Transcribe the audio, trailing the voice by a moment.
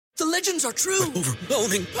The legends are true.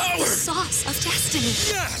 Overwhelming power. The sauce of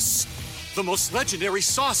destiny. Yes! The most legendary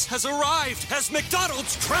sauce has arrived as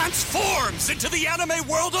McDonald's transforms into the anime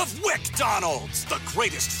world of WickDonald's. The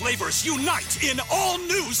greatest flavors unite in all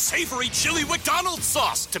new savory chili McDonald's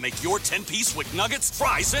sauce to make your 10-piece Wick Nuggets,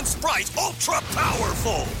 fries, and Sprite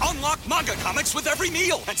ultra-powerful. Unlock manga comics with every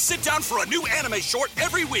meal and sit down for a new anime short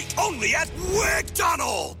every week only at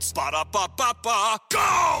WickDonald's. Ba-da-ba-ba-ba,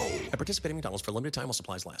 go! At participating McDonald's for a limited time while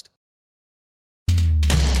supplies last.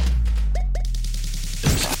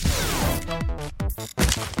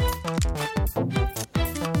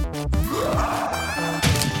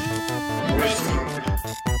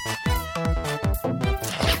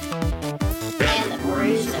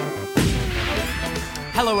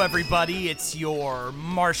 Hello, everybody. It's your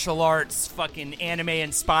martial arts fucking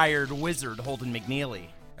anime-inspired wizard, Holden McNeely.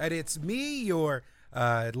 And it's me, your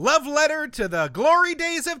love letter to the glory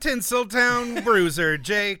days of Tinseltown, Bruiser,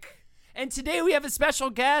 Jake. And today we have a special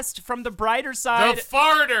guest from the brighter side. The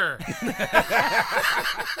farter!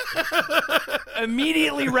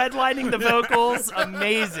 Immediately redlining the vocals.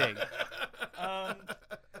 Amazing.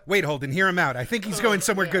 Wait, Holden, hear him out. I think he's going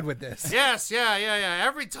somewhere good with this. Yes, yeah.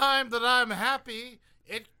 Every time that I'm happy,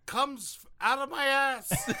 it comes out of my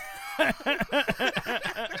ass.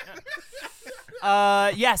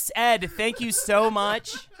 Yes, Ed, thank you so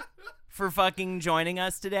much for fucking joining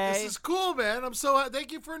us today. This is cool, man. I'm so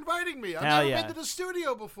thank you for inviting me. I've Hell never yeah. been to the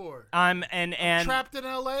studio before. I'm trapped in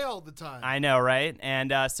LA all the time. I know, right?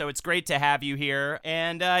 And so it's great to have you here.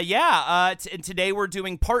 And today we're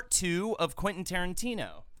doing part 2 of Quentin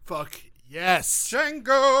Tarantino. Fuck yes.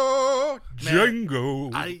 Django,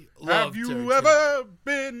 Django. I love Have you Tarantino. ever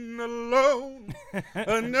been alone?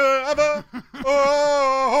 Another,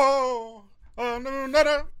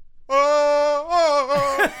 another,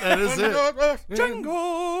 That is it.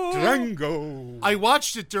 Django. I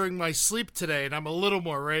watched it during my sleep today, and I'm a little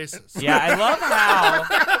more racist. Yeah, I love how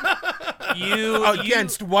you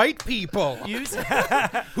Against white people,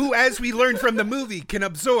 who, as we learned from the movie, can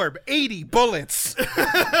absorb 80 bullets.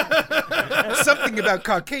 Something about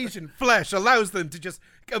Caucasian flesh allows them to just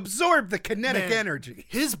absorb the kinetic energy.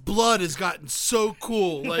 His blood has gotten so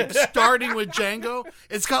cool. Like, starting with Django,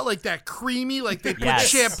 it's got like that creamy, like they put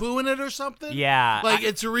shampoo in it or something. Yeah. Like,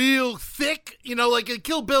 it's real thick, like in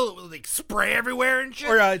Kill Bill, it would like spray everywhere and shit.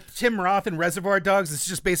 Or Tim Roth in Reservoir Dogs, it's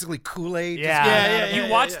just basically Kool-Aid. Yeah. You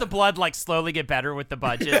watch the blood like slowly get better with the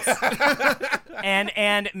budgets. and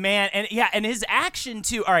his action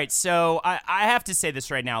too. All right, so I have to say this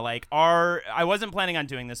right now. Like I wasn't planning on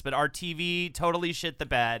doing this, but our TV totally shit the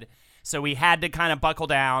bed. So we had to kind of buckle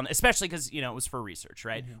down, especially because, it was for research,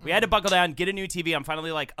 right? Mm-hmm. We had to buckle down, get a new TV. I'm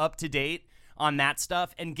finally like up to date on that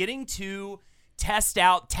stuff, and getting to test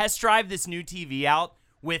drive this new TV out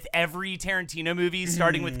with every Tarantino movie,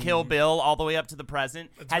 starting with Kill Bill all the way up to the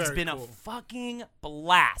present, has been a fucking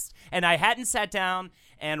blast. And I hadn't sat down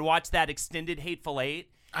and watched that extended Hateful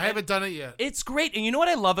Eight. I haven't done it yet. It's great. And you know what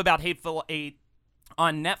I love about Hateful Eight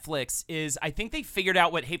on Netflix is I think they figured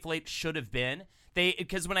out what Hateful Eight should have been.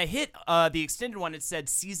 Because when I hit the extended one, it said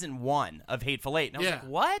season 1 of Hateful Eight. And I was like,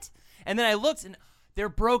 what? And then I looked, and they're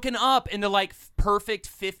broken up into like perfect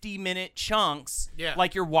 50-minute chunks,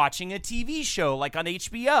 like you're watching a TV show, like on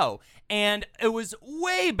HBO. And it was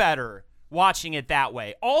way better watching it that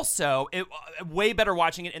way. Also, way better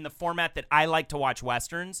watching it in the format that I like to watch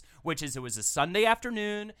Westerns, which is it was a Sunday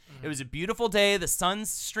afternoon. Mm-hmm. It was a beautiful day. The sun's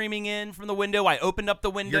streaming in from the window. I opened up the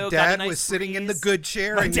window. Your dad got a nice was sitting in the breeze. good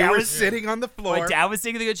chair, and you were sitting on the floor. My dad was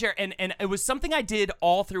sitting in the good chair, and it was something I did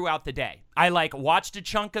all throughout the day. I like watched a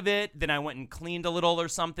chunk of it, then I went and cleaned a little or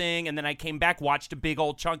something, and then I came back, watched a big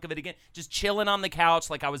old chunk of it again, just chilling on the couch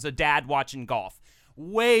like I was a dad watching golf.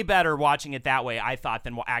 Way better watching it that way, I thought,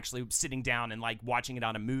 than actually sitting down and like watching it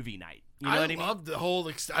on a movie night. You know what I mean? Loved the whole.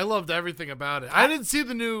 I loved everything about it. I didn't see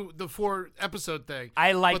the 4-episode thing.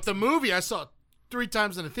 But the movie I saw 3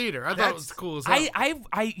 times in a theater. I thought it was cool as hell.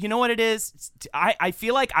 I you know what it is? I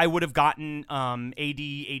feel like I would have gotten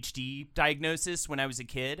ADHD diagnosis when I was a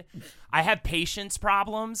kid. I have patience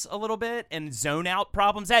problems a little bit and zone out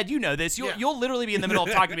problems. Ed, you know this. You'll literally be in the middle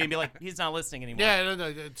of talking to me and be like, he's not listening anymore. Yeah, no,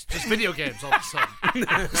 it's just video games all of a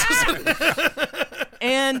sudden.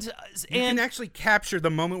 And you can actually capture the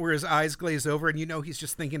moment where his eyes glaze over and you know he's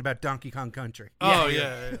just thinking about Donkey Kong Country. Oh,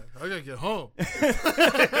 yeah. I gotta get home.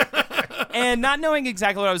 And not knowing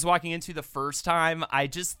exactly what I was walking into the first time, I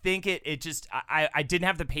just think I didn't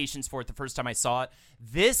have the patience for it the first time I saw it.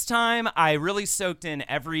 This time, I really soaked in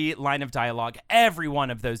every line of dialogue, every one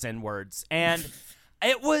of those N-words. And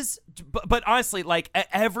it was, but honestly, like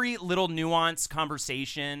every little nuanced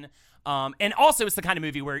conversation, And also, it's the kind of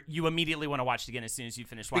movie where you immediately want to watch it again as soon as you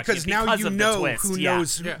finish watching because it. Now you of know the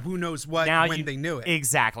twist. who knows what when they knew it.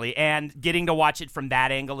 Exactly. And getting to watch it from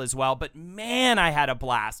that angle as well. But man, I had a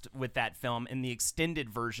blast with that film in the extended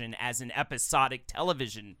version as an episodic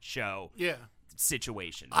television show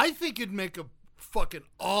situation. I think it'd make a fucking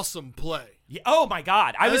awesome play. Yeah. Oh my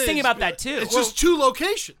God. I was thinking about that too. It's just 2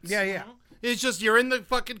 locations. Yeah. It's just you're in the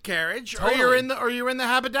fucking carriage, Totally. or you're in the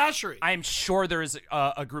haberdashery. I am sure there's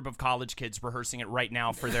a group of college kids rehearsing it right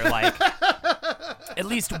now for their like at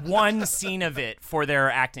least one scene of it for their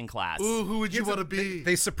acting class. Ooh, who would you want to be?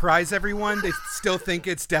 They surprise everyone. They still think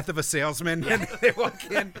it's Death of a Salesman, and they walk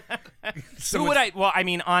in. Who would I? Well, I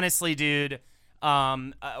mean, honestly, dude.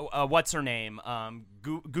 What's her name?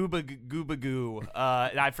 Gooba Goo.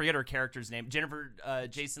 I forget her character's name. Jennifer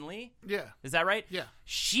Jason Leigh. Yeah. Is that right? Yeah.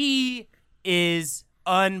 She is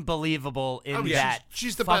unbelievable in that.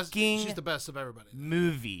 She's the fucking best. She's the best of everybody.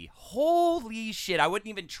 Movie. Holy shit! I wouldn't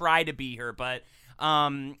even try to be her, but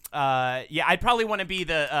yeah, I'd probably want to be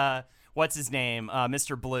the what's his name,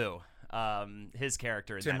 Mr. Blue. His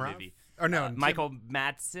character in Tim that Roth? movie. Or no, Michael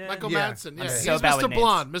Madsen. Michael Yeah. Madsen. Yeah, I'm he's so bad Mr. with names.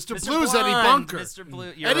 Blonde. Mr. Blue's Eddie Blonde, Bunker. Mr.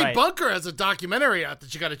 Blue. You're Eddie right. Bunker has a documentary out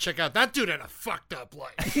that you got to check out. That dude had a fucked up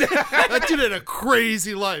life. That dude had a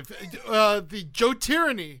crazy life. The Joe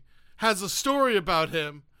Tyranny has a story about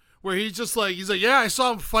him where he's like, yeah, I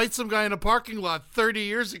saw him fight some guy in a parking lot 30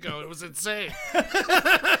 years ago. It was insane.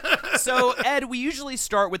 So, Ed, we usually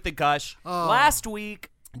start with the gush. Last week,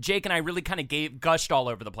 Jake and I really kind of gushed all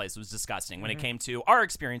over the place. It was disgusting when it came to our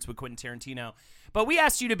experience with Quentin Tarantino. But we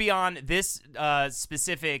asked you to be on this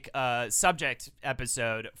specific subject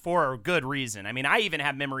episode for a good reason. I mean, I even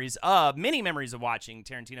have many memories of watching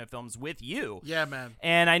Tarantino films with you. Yeah, man.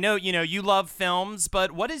 And I know, you love films,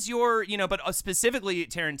 but what is your, but specifically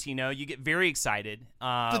Tarantino, you get very excited.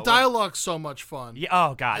 The dialogue's so much fun. Yeah,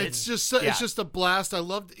 oh, God. It's just a blast. I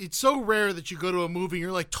love it's so rare that you go to a movie and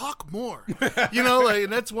you're like, talk more.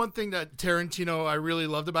 And that's one thing that Tarantino I really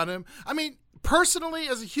loved about him. I mean, personally,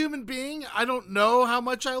 as a human being, I don't know how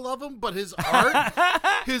much I love him, but his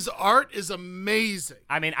art is amazing.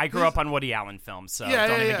 I mean, I grew up on Woody Allen films, so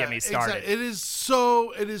don't even get me started. Exactly.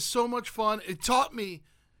 It is so much fun. It taught me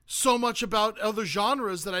so much about other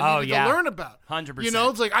genres that I needed to learn about. 100%.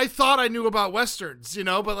 It's like I thought I knew about Westerns,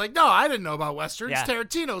 but like, no, I didn't know about Westerns. Yeah.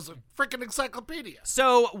 Tarantino's a freaking encyclopedia.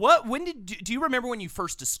 So, do you remember when you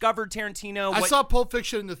first discovered Tarantino? I saw Pulp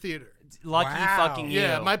Fiction in the theater. Lucky Wow. fucking you.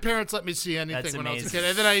 Yeah, my parents let me see anything That's when I was a amazing. kid,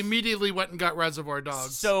 and then I immediately went and got Reservoir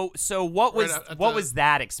Dogs. So what was Right at what the- was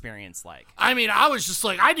that experience like? I mean, I was just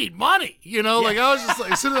like, I need money, Like I was just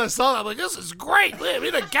like, as soon as I saw that, I'm like, this is great. I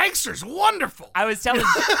mean, the gangster's wonderful. I was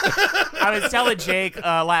telling Jake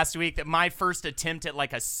last week that my first attempt at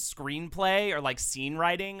like a screenplay or like scene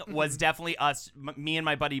writing was definitely me and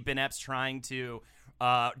my buddy Ben Epps trying to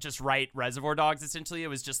just write Reservoir Dogs. Essentially, it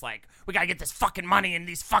was just like, we gotta get this fucking money, and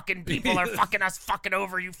these fucking people are fucking us, fucking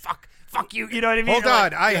over you, fuck you. You know what I mean? Hold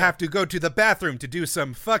on, I have to go to the bathroom to do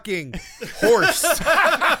some fucking horse.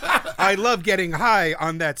 I love getting high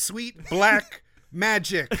on that sweet black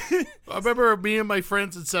magic. I remember me and my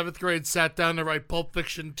friends in 7th grade sat down to write Pulp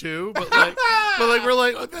Fiction 2, but we're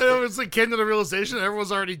like, it was like came to the realization that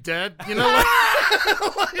everyone's already dead,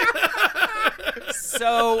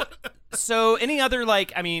 So any other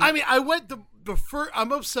like I went the first.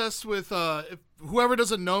 I'm obsessed with if whoever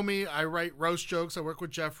doesn't know me. I write roast jokes. I work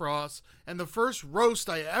with Jeff Ross, and the first roast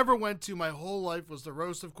I ever went to my whole life was the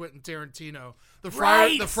roast of Quentin Tarantino, the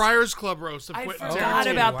Friars Club roast of I Quentin forgot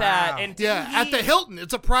Tarantino. about that. Wow. And Yeah, at the Hilton.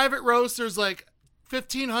 It's a private roast. There's like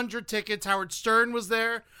 1,500 tickets. Howard Stern was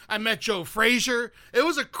there. I met Joe Frazier. It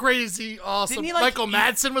was a crazy, awesome. Didn't he, like, Michael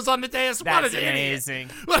Madsen was on the dais. What That's an amazing.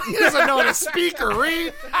 idiot. He doesn't know how to speak or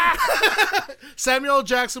read. Samuel L.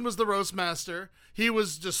 Jackson was the roast master. He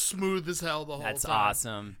was just smooth as hell the whole That's time.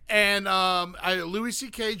 awesome. And Louis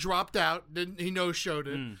C.K. dropped out. He no-showed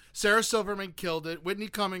it. Sarah Silverman killed it. Whitney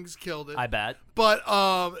Cummings killed it. I bet. But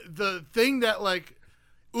the thing that, like,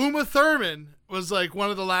 Uma Thurman was, like, one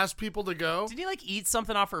of the last people to go. Did he like eat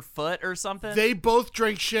something off her foot or something? They both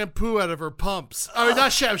drank shampoo out of her pumps. Oh,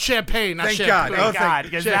 not champagne. Not Thank shampoo. God. Oh, Thank God,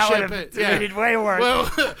 because that would have made it way worse.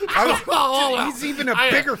 Well, He's even a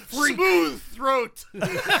bigger freak. Smooth throat.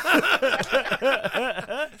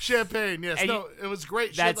 Champagne, yes. And It was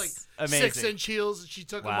great. She had like that's amazing. 6-inch heels, and she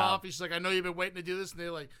took them Wow. off. She's like, I know you've been waiting to do this. And they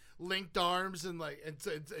like linked arms and like and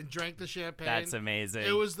drank the champagne. That's amazing.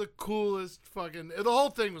 It was the coolest fucking. The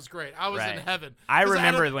whole thing was great. I was in heaven. I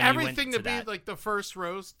remember when everything you went to that. Be like the first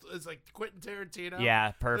roast is like Quentin Tarantino.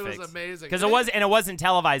 Yeah, perfect. It was amazing because it wasn't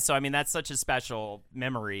televised. So I mean, that's such a special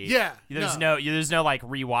memory. Yeah, there's no like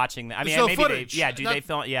rewatching that. I mean, no maybe footage. they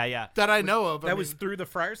film? Yeah. That I know of. That was through the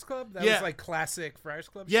Friars Club. That was like classic Friars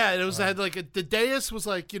Club. Yeah, it was had like the dais was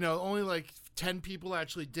like only like 10 people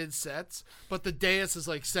actually did sets, but the dais is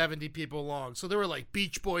like 70 people long. So there were like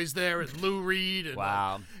Beach Boys there and Lou Reed and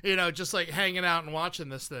wow, just like hanging out and watching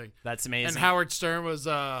this thing. That's amazing. And Howard Stern was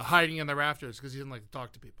hiding in the rafters because he didn't like to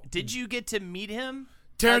talk to people. Did you get to meet him?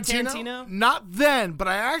 Tarantino? Not then, but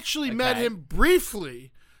I actually met him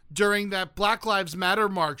briefly during that Black Lives Matter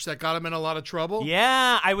march that got him in a lot of trouble.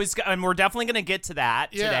 Yeah, and we're definitely going to get to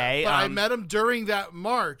that today. But I met him during that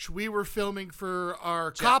march. We were filming for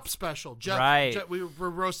our cop special. Jeff, we were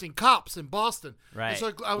roasting cops in Boston. Right.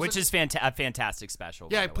 So which is a fantastic special.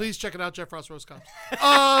 Yeah, please check it out, Jeff Ross Roast Cops.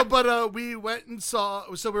 But we went and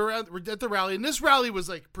saw, so we're at the rally, and this rally was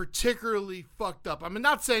like particularly fucked up. I'm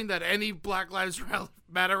not saying that any Black Lives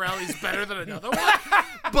Matter rally is better than another one,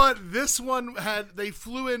 but this one they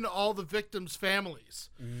flew in all the victims' families,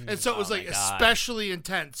 and so it was like especially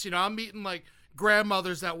intense. I'm meeting like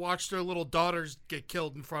grandmothers that watched their little daughters get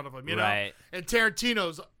killed in front of them, right. And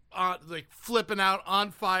Tarantino's like flipping out,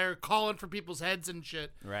 on fire, calling for people's heads and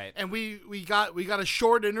shit. Right. And we got a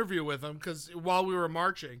short interview with him because while we were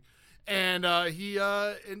marching, and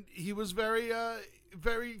he was very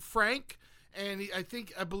very frank. And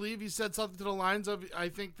I believe he said something to the lines of, I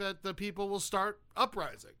think that the people will start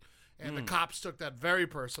uprising. And the cops took that very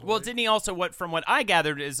personally. Well, didn't he also, from what I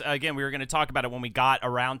gathered is, again, we were going to talk about it when we got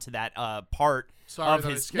around to that part of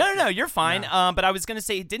his... No, you're fine. Yeah. But I was going to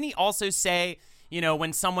say, didn't he also say...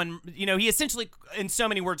 when someone, he essentially, in so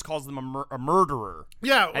many words, calls them a murderer.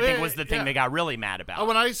 Yeah. I think was the thing they got really mad about.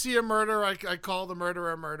 When I see a murderer, I call the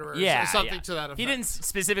murderer a murderer. Yeah. Something to that effect. He didn't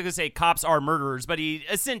specifically say cops are murderers, but he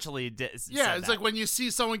essentially did. Yeah, it's like when you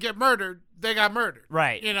see someone get murdered, they got murdered.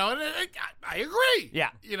 Right. And I agree. Yeah.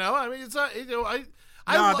 I mean, it's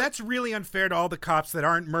that's really unfair to all the cops that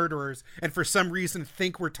aren't murderers and for some reason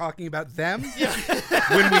think we're talking about them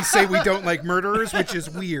when we say we don't like murderers, which is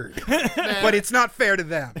weird. But it's not fair to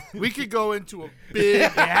them. We could go into a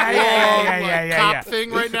big cop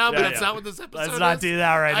thing right now, but it's not what this episode is. Let's not do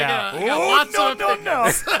that right now. No.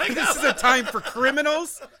 This is a time for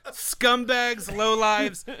criminals, scumbags,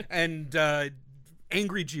 lowlives, and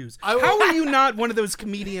angry Jews. How are you not one of those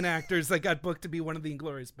comedian actors that got booked to be one of the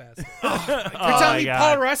Inglourious Basterds? You're telling me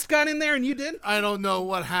Paul Rust got in there and you didn't? I don't know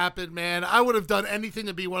what happened, man. I would have done anything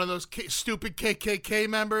to be one of those stupid KKK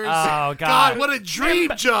members. Oh, God, what a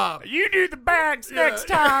dream job. You do the bags next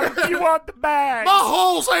time. You want the bags. My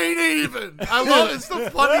holes ain't even. I love it. It's the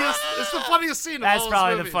funniest scene of all That's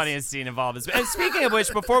probably movies. the funniest scene of all of this. And speaking of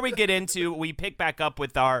which, before we get into, we pick back up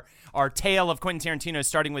with our tale of Quentin Tarantino,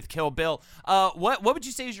 starting with Kill Bill. What would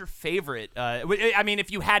you say is your favorite? I mean,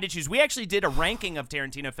 if you had to choose, we actually did a ranking of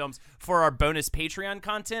Tarantino films for our bonus Patreon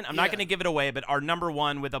content. I'm not going to give it away, but our number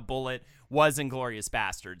one with a bullet was Inglourious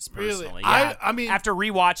Basterds, personally. Really? Yeah. I mean, after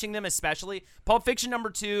rewatching them, especially Pulp Fiction number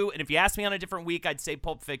 2, and if you asked me on a different week, I'd say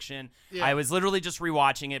Pulp Fiction. Yeah. I was literally just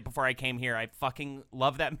rewatching it before I came here. I fucking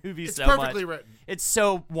love that movie so much. It's perfectly written. It's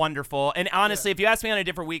so wonderful. And honestly, if you ask me on a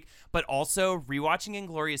different week, but also rewatching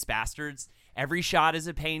Inglourious Basterds, every shot is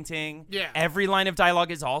a painting. Yeah. Every line of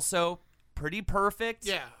dialogue is also pretty perfect.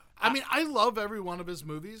 Yeah. I mean, I love every one of his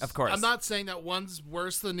movies. Of course. I'm not saying that one's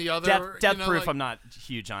worse than the other. Death Proof, I'm not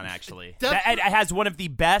huge on, actually. Death it has one of the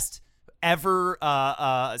best ever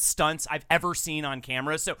stunts I've ever seen on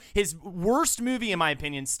camera. So his worst movie, in my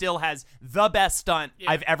opinion, still has the best stunt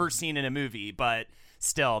I've ever seen in a movie, but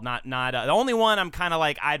still not the only one I'm kind of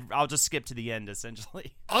like I'll just skip to the end,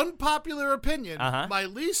 essentially. Unpopular opinion, my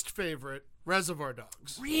least favorite, Reservoir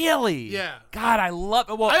Dogs. Really? Yeah. God, I love.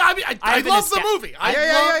 Well, I love the movie. I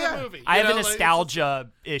love the movie. I have a nostalgia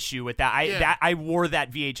issue with that. I wore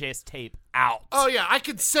that VHS tape out. Oh yeah, I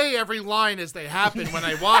could say every line as they happen when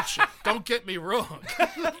I watch it. Don't get me wrong.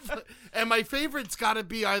 And my favorite's got to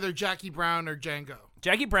be either Jackie Brown or Django.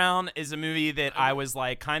 Jackie Brown is a movie that I was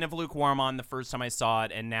like kind of lukewarm on the first time I saw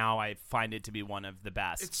it, and now I find it to be one of the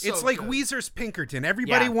best. It's like Weezer's Pinkerton.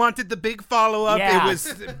 Everybody wanted the big follow-up.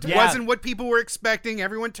 It wasn't what people were expecting.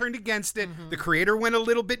 Everyone turned against it. The creator went a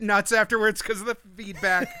little bit nuts afterwards because of the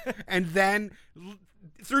feedback. And then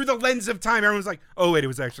through the lens of time, everyone's like, oh, wait, it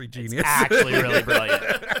was actually genius. It's actually really brilliant.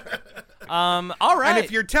 All right. And if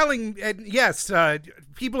you're telling,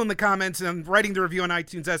 people in the comments and writing the review on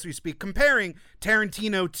iTunes as we speak, comparing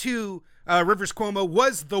Tarantino to Rivers Cuomo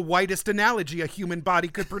was the whitest analogy a human body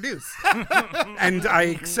could produce. And I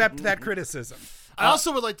accept that criticism. I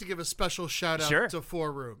also would like to give a special shout out to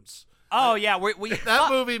Four Rooms. Oh, yeah. That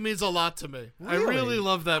movie means a lot to me. Really? I really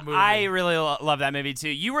love that movie. I really love that movie, too.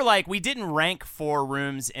 You were like, we didn't rank Four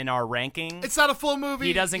Rooms in our ranking. It's not a full movie.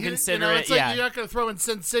 He doesn't consider it's it. like you're not going to throw in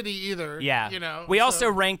Sin City either. Yeah. We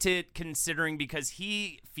also ranked it considering because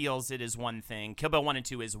he feels it is one thing. Kill Bill 1 and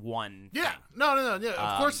 2 is one thing. Yeah. No. Yeah,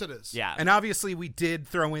 of course it is. Yeah. And obviously we did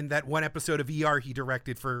throw in that one episode of ER he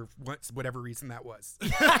directed for whatever reason that was.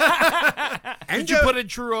 Did you put in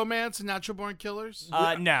True Romance and Natural Born Killers?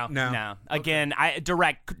 No. Again,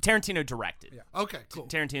 Tarantino directed. Yeah. Okay, cool.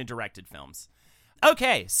 Tarantino directed films.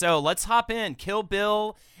 Okay, so let's hop in. Kill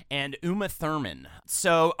Bill and Uma Thurman.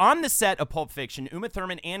 So on the set of Pulp Fiction, Uma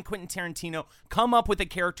Thurman and Quentin Tarantino come up with a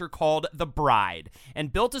character called the Bride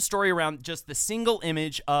and built a story around just the single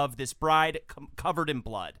image of this bride covered in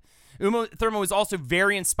blood. Uma Thurman was also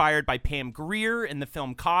very inspired by Pam Grier in the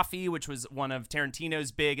film Coffee, which was one of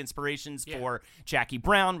Tarantino's big inspirations for Jackie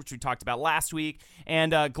Brown, which we talked about last week,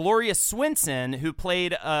 and Gloria Swanson, who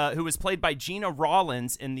was played by Gina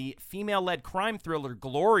Rollins in the female-led crime thriller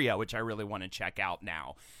Gloria, which I really want to check out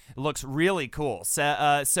now. It looks really cool.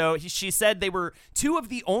 So she said they were two of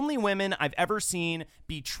the only women I've ever seen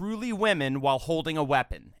be truly women while holding a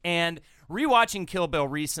weapon. And rewatching Kill Bill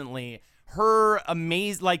recently, her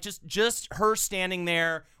amazing, like just her standing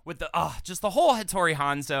there with the just the whole Hattori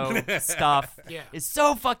Hanzo stuff is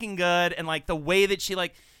so fucking good, and like the way that she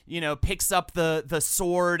picks up the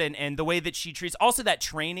sword and the way that she treats also that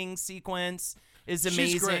training sequence is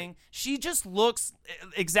amazing. She just looks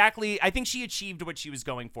exactly, I think she achieved what she was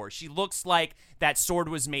going for. She looks like that sword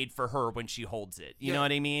was made for her when she holds it. You know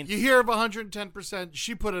what I mean? You hear of 110%,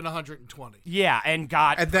 she put in 120. Yeah, and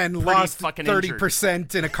then lost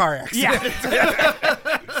 30% in a car accident. Yeah.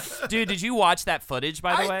 Dude, did you watch that footage,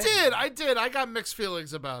 by the way? I did. I got mixed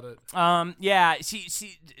feelings about it. Yeah,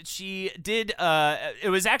 she did. It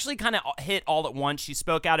was actually kind of hit all at once. She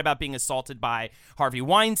spoke out about being assaulted by Harvey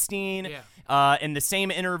Weinstein. Yeah. In the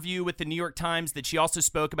same interview with the New York Times, that she also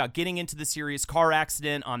spoke about getting into the serious car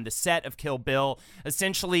accident on the set of Kill Bill.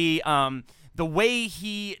 Essentially, the way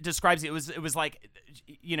he describes it was like,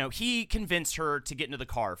 he convinced her to get into the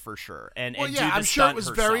car for sure. And do the I'm sure it was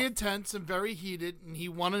herself. very intense and very heated, and he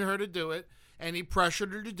wanted her to do it, and he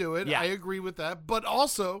pressured her to do it. Yeah. I agree with that. But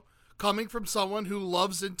also, coming from someone who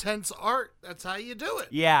loves intense art, that's how you do it.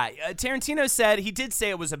 Yeah, Tarantino said, he did say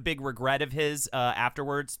it was a big regret of his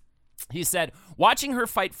afterwards. He said, watching her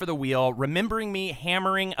fight for the wheel, remembering me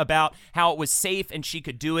hammering about how it was safe and she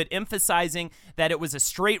could do it, emphasizing that it was a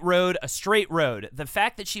straight road. The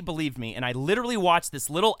fact that she believed me, and I literally watched this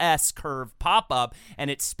little S curve pop up and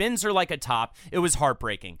it spins her like a top. It was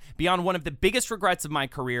heartbreaking. Beyond one of the biggest regrets of my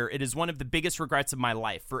career, it is one of the biggest regrets of my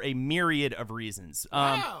life for a myriad of reasons.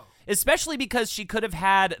 Wow. Especially because she could have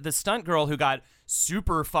had the stunt girl who got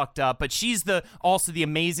super fucked up, but she's also the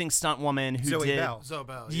amazing stunt woman who Zoe did Bell.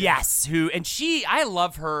 Yes, I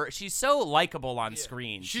love her. She's so likable on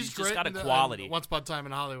screen. She's just great got a in quality. Once Upon a Time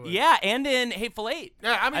in Hollywood. Yeah, and in Hateful Eight.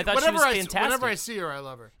 Yeah, I mean, I thought she was fantastic. Whenever I see her, I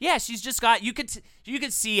love her. Yeah, she's just got, you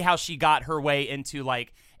could see how she got her way into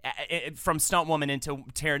from stunt woman into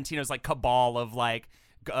Tarantino's cabal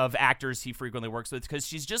of actors he frequently works with, because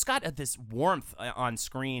she's just got this warmth on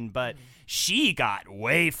screen. But she got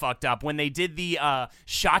way fucked up when they did the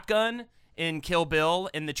shotgun in Kill Bill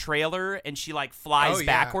in the trailer, and she flies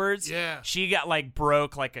backwards. Yeah, she got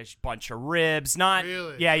broke a bunch of ribs. Not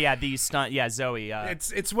really. Yeah. These stunt. Yeah, Zoe.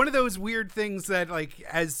 It's one of those weird things that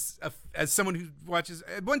as someone who watches,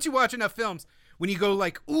 once you watch enough films, when you go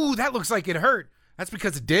ooh, that looks like it hurt, that's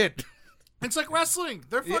because it did. It's like wrestling.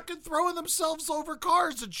 They're fucking throwing themselves over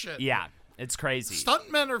cars and shit. Yeah, it's crazy.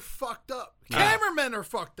 Stuntmen are fucked up. Cameramen are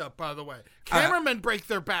fucked up, by the way. Cameramen break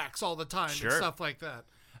their backs all the time and stuff like that.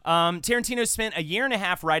 Tarantino spent a year and a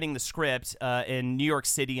half writing the script in New York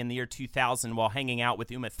City in the year 2000 while hanging out with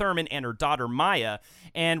Uma Thurman and her daughter Maya,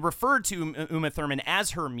 and referred to Uma Thurman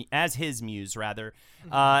as his muse, rather.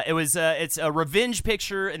 It's a revenge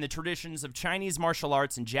picture in the traditions of Chinese martial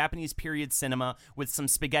arts and Japanese period cinema, with some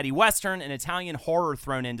spaghetti western and Italian horror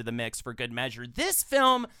thrown into the mix for good measure. This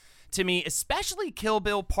film, to me, especially Kill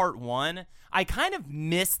Bill Part 1, I kind of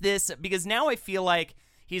miss this because now I feel like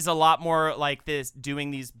he's a lot more like this, doing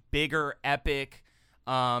these bigger, epic,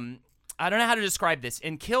 I don't know how to describe this.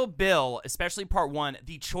 In Kill Bill, especially Part 1,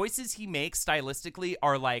 the choices he makes stylistically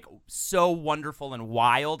are so wonderful and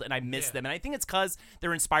wild, and I miss them. And I think it's because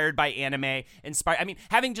they're inspired by anime.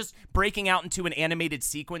 Having just breaking out into an animated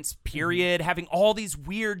sequence, period, having all these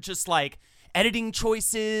weird, just editing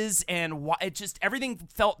choices and it just everything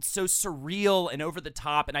felt so surreal and over the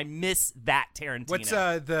top, and I miss that Tarantino. What's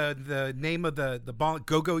the name of the ball?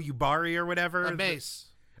 Gogo Yubari or whatever? A mace.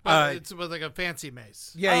 It's like a fancy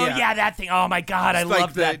mace. Yeah, that thing. Oh my God, I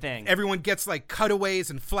love that thing. Everyone gets like cutaways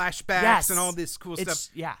and flashbacks and all this cool stuff.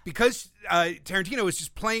 Yeah. Because Tarantino is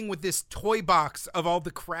just playing with this toy box of all the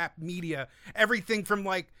crap media. Everything from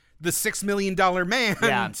like the $6 Million Man.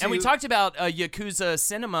 Yeah, and we talked about Yakuza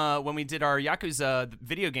cinema when we did our Yakuza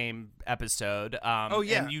video game episode.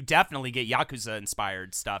 And you definitely get Yakuza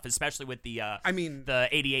inspired stuff, especially with the the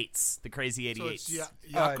 88s, the crazy 88s. So it's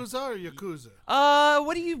Yakuza or Yakuza?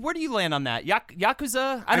 Where do you land on that?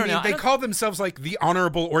 Yakuza? I don't know. They call themselves like the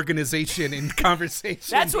honorable organization in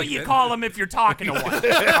conversation. That's what you call them if you're talking to one. All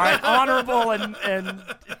right, honorable and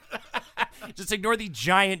just ignore the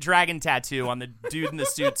giant dragon tattoo on the dude in the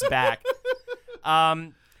suit's back.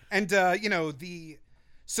 So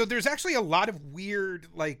there's actually a lot of weird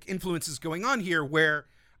like influences going on here where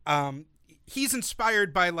he's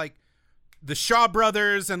inspired by like the Shaw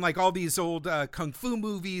Brothers and like all these old kung fu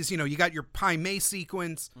movies. You know, you got your Pai Mei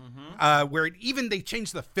sequence where they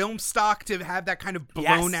changed the film stock to have that kind of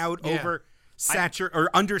blown out over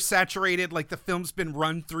undersaturated, like the film's been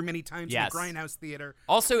run through many times in the Grindhouse Theater.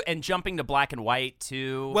 Also, and jumping to black and white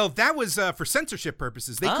too. Well, that was for censorship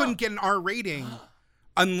purposes. They couldn't get an R rating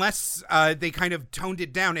unless they kind of toned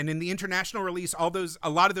it down. And in the international release,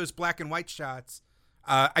 a lot of those black and white shots,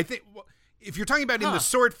 I think. If you're talking about in the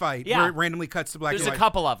sword fight, where it randomly cuts to black and white. There's a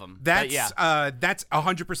couple of them. That's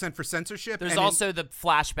 100% for censorship. There's also the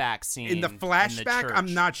flashback scene. In the flashback, in the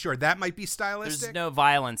I'm not sure. That might be stylistic. There's no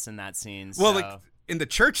violence in that scene. Well, like in the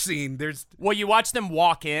church scene, there's... Well, you watch them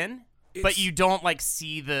walk in, but you don't like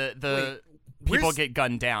see the people get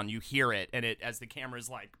gunned down. You hear it, and as the camera's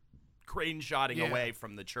like crane shotting away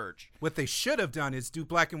from the church. What they should have done is do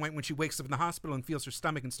black and white when she wakes up in the hospital and feels her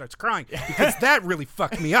stomach and starts crying, because that really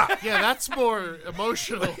fucked me up. Yeah, that's more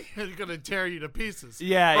emotional and gonna tear you to pieces.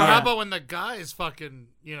 Yeah, or how about when the guy is fucking,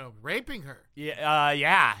 raping her?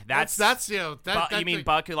 Yeah, that's you mean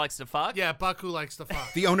Buck who likes to fuck? Yeah, Buck who likes to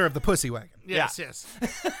fuck. The owner of the pussy wagon. Yes.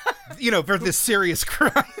 For this serious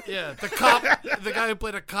crime. Yeah, the cop, the guy who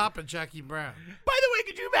played a cop in Jackie Brown. By the way,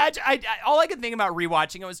 could you imagine? All I could think about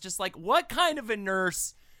rewatching it was just like, what kind of a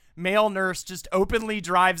male nurse, just openly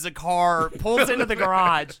drives a car, pulls into the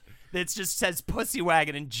garage that just says "pussy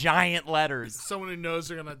wagon" in giant letters. Someone who knows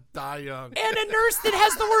they're gonna die young, and a nurse that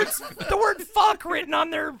has the word "fuck" written on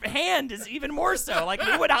their hand is even more so. Like,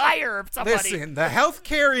 who would hire somebody? Listen, the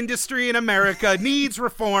healthcare industry in America needs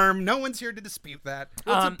reform. No one's here to dispute that. It's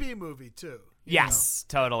a B movie too. Yes,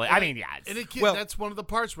 totally. And that's one of the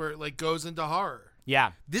parts where it like goes into horror.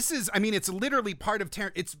 Yeah, this is. I mean, it's literally part of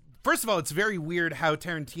It's first of all, it's very weird how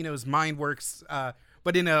Tarantino's mind works.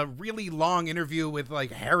 But in a really long interview with like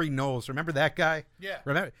Harry Knowles, remember that guy? Yeah.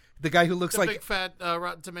 Remember the guy who looks like big fat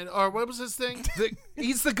Rotten Tomato, or what was his thing?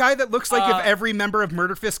 He's the guy that looks like if every member of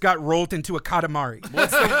Murder Fist got rolled into a katamari.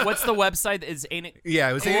 What's the website? Ain't it? Yeah,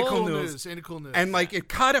 it was Ain't It Cool News. Ain't It Cool News. And like it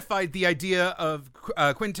codified the idea of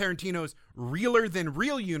Quentin Tarantino's realer than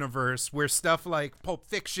real universe, where stuff like Pulp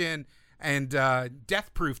Fiction and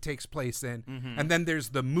Death Proof takes place in, and then there's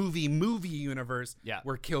the movie universe,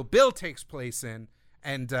 where Kill Bill takes place in.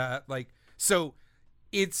 And so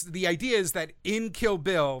it's the idea is that in Kill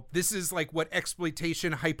Bill, this is like what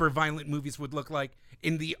exploitation hyper-violent movies would look like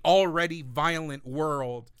in the already violent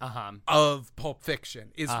world of Pulp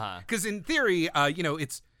Fiction. Because in theory,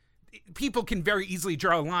 it's people can very easily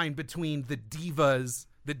draw a line between the divas,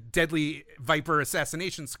 the Deadly Viper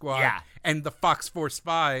Assassination Squad, and the Fox Force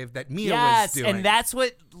 5 that Mia was doing. And that's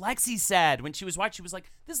what Lexi said when she was watching. She was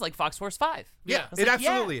like, "This is like Fox Force 5." Yeah, it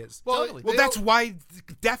absolutely is. Well, totally. That's why.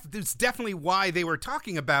 That's definitely why they were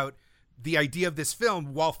talking about the idea of this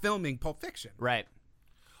film while filming Pulp Fiction. Right.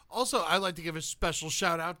 Also, I'd like to give a special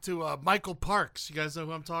shout out to Michael Parks. You guys know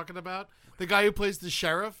who I'm talking about? The guy who plays the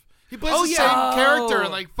sheriff. He plays the same character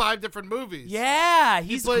in like 5 different movies. Yeah,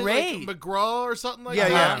 he's plays, great. Like, McGraw or something like that.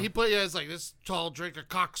 Yeah. He plays. It's like this tall drink of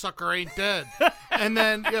cocksucker ain't dead. And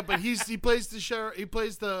then but he plays the sheriff. He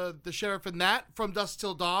plays the sheriff in that From Dusk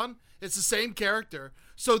Till Dawn. It's the same character.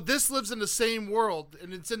 So this lives in the same world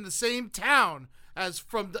and it's in the same town as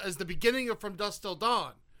the beginning of From Dusk Till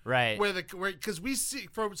Dawn. Right. Because we see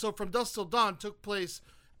From Dusk Till Dawn took place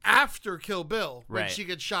after Kill Bill when she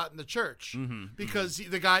gets shot in the church because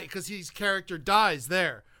his character dies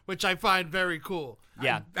there, which I find very cool.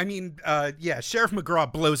 Yeah. I mean, Sheriff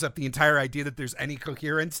McGraw blows up the entire idea that there's any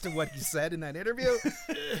coherence to what he said in that interview.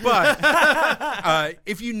 But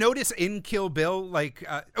if you notice in Kill Bill,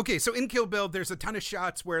 so in Kill Bill, there's a ton of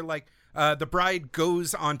shots where like the bride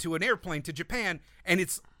goes onto an airplane to Japan, and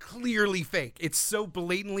it's clearly fake. It's so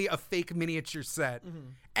blatantly a fake miniature set.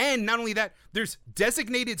 And not only that, there's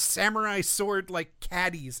designated samurai sword like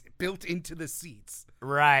caddies built into the seats.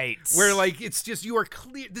 Right. Where like it's just you are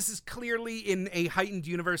clear. This is clearly in a heightened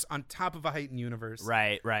universe on top of a heightened universe.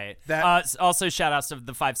 Right. That also shout outs to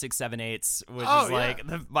the 5-6-7-8s, which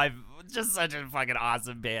is like just such a fucking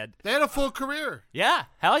awesome band. They had a full career. Yeah,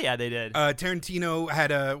 hell yeah, they did. Tarantino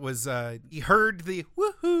he heard the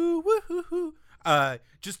woohoo woohoo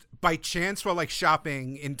just by chance while like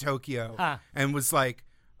shopping in Tokyo, and was like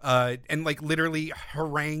and like literally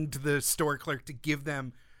harangued the store clerk to give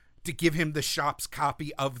him the shop's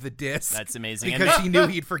copy of the disc. That's amazing. Because he knew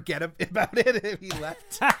he'd forget about it if he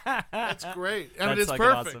left. That's great. I mean, That's it's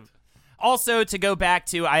perfect. awesome. Also, to go back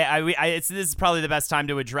to, this is probably the best time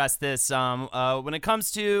to address this. When it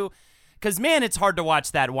comes to, because man, it's hard to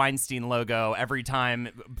watch that Weinstein logo every time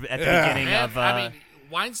at the beginning of. I mean,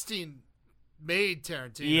 Weinstein made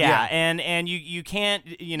Tarantino. Yeah, and you can't,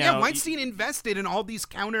 Yeah, Weinstein invested in all these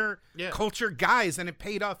counter culture guys, and it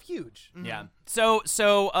paid off huge. Yeah. So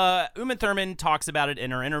Uma Thurman talks about it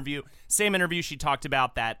in her interview. Same interview, she talked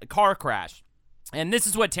about that car crash. And this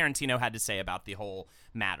is what Tarantino had to say about the whole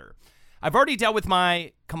matter. I've already dealt with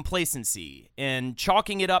my complacency in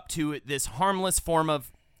chalking it up to this harmless form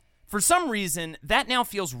of... For some reason, that now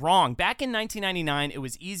feels wrong. Back in 1999, it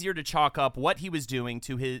was easier to chalk up what he was doing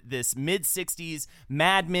to this mid-60s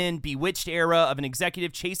Mad Men Bewitched era of an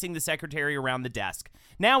executive chasing the secretary around the desk.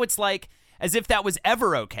 Now it's like as if that was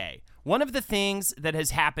ever okay. One of the things that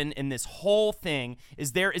has happened in this whole thing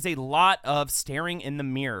is there is a lot of staring in the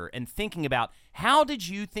mirror and thinking about how did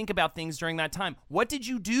you think about things during that time? What did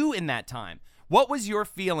you do in that time? What was your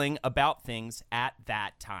feeling about things at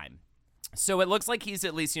that time? So it looks like he's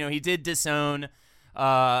at least, he did disown,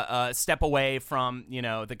 step away from,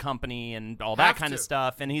 the company and all that kind of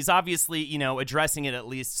stuff. And he's obviously, addressing it at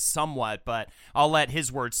least somewhat, but I'll let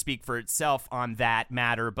his words speak for itself on that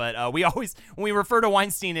matter. But we always, when we refer to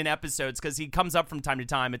Weinstein in episodes, because he comes up from time to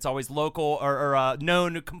time, it's always local or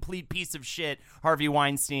known complete piece of shit, Harvey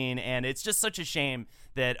Weinstein. And it's just such a shame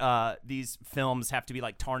that these films have to be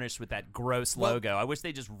like tarnished with that gross logo. I wish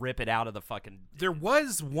they just rip it out of the fucking... There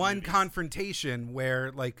was one confrontation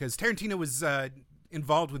where, like, because Tarantino was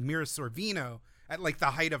involved with Mira Sorvino at like the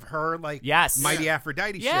height of her Mighty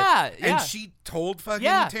Aphrodite shit. And she told fucking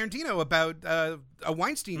Tarantino about a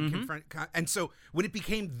Weinstein and so when it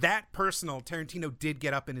became that personal, Tarantino did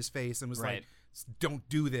get up in his face and was like, don't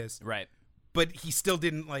do this. Right. But he still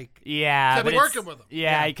didn't kept working with him.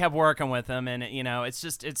 Yeah, he kept working with him, and it's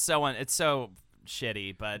so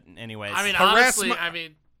shitty. But anyways, I mean, honestly,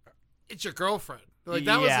 it's your girlfriend. Like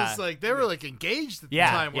that was just like they were like engaged at the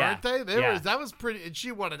time, weren't they? That was pretty, and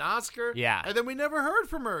she won an Oscar. Yeah, and then we never heard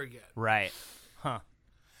from her again. Right. Huh.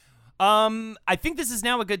 I think this is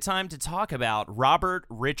now a good time to talk about Robert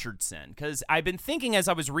Richardson, because I've been thinking as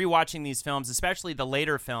I was rewatching these films, especially the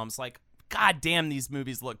later films, like, God damn, these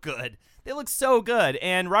movies look good. They look so good.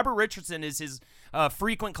 And Robert Richardson is his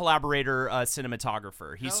frequent collaborator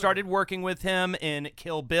cinematographer. He started working with him in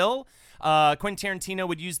Kill Bill. Quentin Tarantino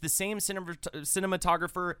would use the same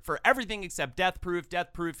cinematographer for everything except Death Proof.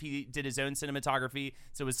 Death Proof, he did his own cinematography.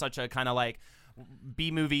 So it was such a kind of like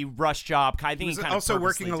B-movie rush job. I think he kind of also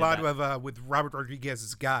working a lot with Robert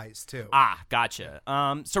Rodriguez's guys too. Gotcha.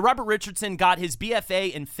 So Robert Richardson got his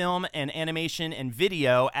BFA in film and animation and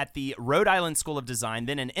video at the Rhode Island School of Design,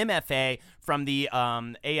 then an MFA from the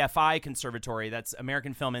AFI Conservatory. That's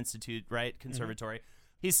American Film Institute, right? Conservatory. Mm-hmm.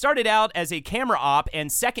 He started out as a camera op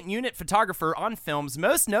and second unit photographer on films,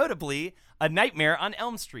 most notably A Nightmare on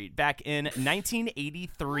Elm Street back in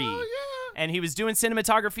 1983. Oh, yeah. And he was doing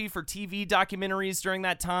cinematography for TV documentaries during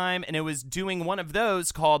that time, and it was doing one of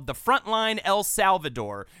those called The Frontline El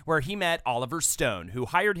Salvador, where he met Oliver Stone, who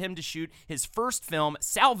hired him to shoot his first film,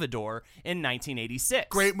 Salvador, in 1986.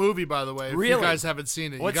 Great movie, by the way, if you guys haven't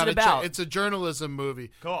seen it. What's it about? It's a journalism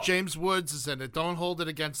movie. Cool. James Woods is in it. Don't hold it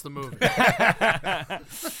against the movie.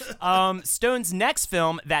 Stone's next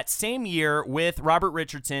film that same year with Robert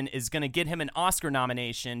Richardson is going to get him an Oscar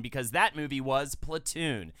nomination because that movie was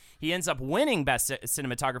Platoon. He ends up winning Best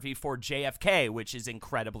Cinematography for JFK, which is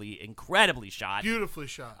incredibly shot. Beautifully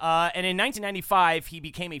shot. And in 1995, he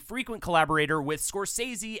became a frequent collaborator with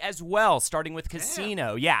Scorsese as well, starting with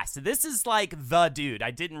Casino. Yeah, so this is like the dude.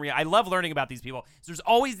 I love learning about these people. So there's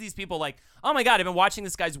always these people like, oh my God, I've been watching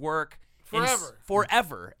this guy's work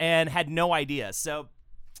forever and had no idea. So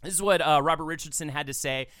this is what Robert Richardson had to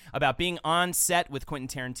say about being on set with Quentin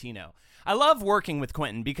Tarantino. I love working with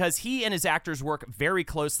Quentin because he and his actors work very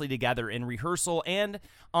closely together in rehearsal and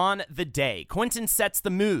on the day. Quentin sets the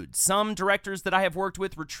mood. Some directors that I have worked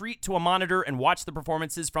with retreat to a monitor and watch the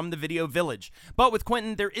performances from the video village. But with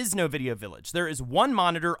Quentin, there is no video village. There is one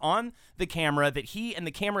monitor on the camera that he and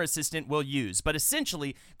the camera assistant will use. But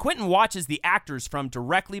essentially, Quentin watches the actors from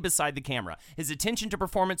directly beside the camera. His attention to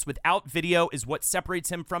performance without video is what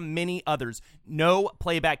separates him from many others. No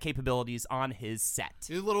playback capabilities on his set.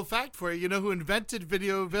 A little fact for you. You know who invented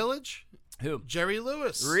Video Village? Who? Jerry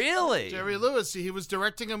Lewis. Really? Jerry Lewis. He was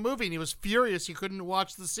directing a movie, and he was furious he couldn't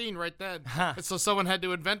watch the scene right then. And so someone had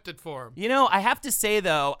to invent it for him. You know, I have to say,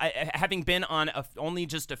 though, having been on only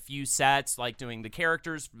just a few sets, like doing the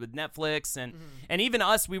characters with Netflix, and even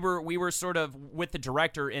us, we were sort of with the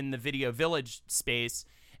director in the Video Village space,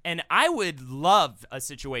 and I would love a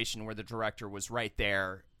situation where the director was right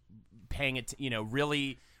there paying it,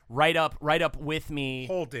 really right up with me.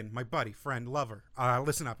 Holden, my buddy, friend, lover.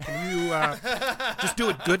 Listen up. Can you just do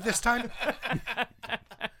it good this time?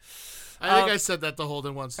 I think I said that to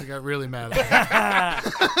Holden once. He got really mad at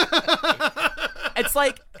me. It's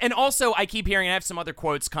like, and also I keep hearing, and I have some other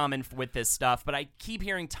quotes coming with this stuff, but I keep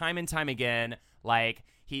hearing time and time again, like,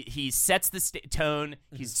 he sets the tone.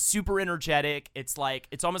 He's super energetic. It's like,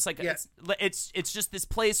 it's almost like it's just this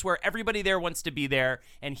place where everybody there wants to be there,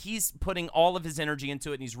 and he's putting all of his energy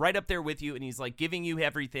into it, and he's right up there with you, and he's like giving you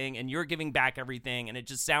everything, and you're giving back everything, and it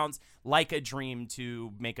just sounds like a dream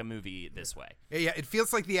to make a movie this way. Yeah, it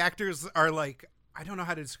feels like the actors are like, I don't know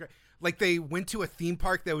how to describe. Like they went to a theme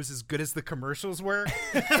park that was as good as the commercials were.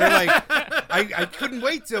 They're like, I couldn't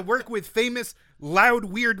wait to work with famous, loud,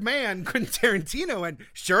 weird man, Quentin Tarantino. And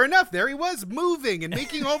sure enough, there he was, moving and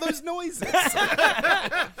making all those noises.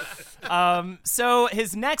 So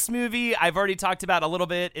his next movie, I've already talked about a little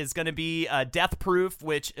bit, is going to be Death Proof,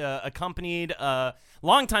 which accompanied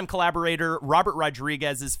longtime collaborator Robert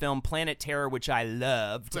Rodriguez's film Planet Terror, which I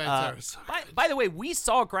loved. By the way, we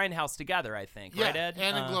saw Grindhouse together, I think, right, Ed?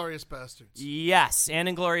 And Inglourious Bastards. Yes, and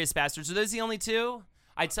Inglourious Bastards. Are those the only two?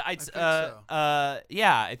 I think so.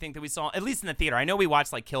 Yeah, I think that we saw, at least in the theater. I know we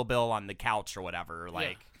watched like Kill Bill on the couch or whatever,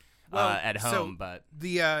 at home, but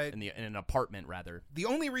in an apartment rather. The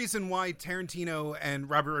only reason why Tarantino and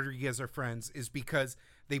Robert Rodriguez are friends is because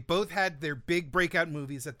they both had their big breakout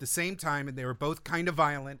movies at the same time, and they were both kind of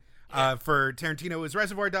violent. For Tarantino, it was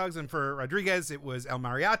Reservoir Dogs, and for Rodriguez, it was El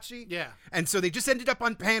Mariachi. Yeah. And so they just ended up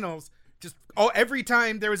on panels. Every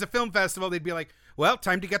time there was a film festival, they'd be like, well,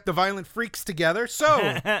 time to get the violent freaks together.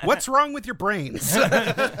 So, what's wrong with your brains?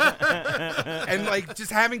 And like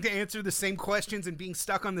just having to answer the same questions and being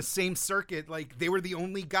stuck on the same circuit, like they were the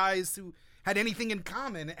only guys who had anything in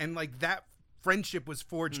common, and like that friendship was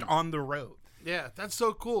forged on the road. Yeah, that's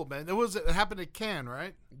so cool, man. It happened at Cannes,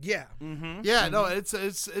 right? Yeah. Mm-hmm. Yeah, no,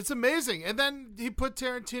 it's amazing. And then he put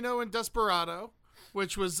Tarantino in Desperado,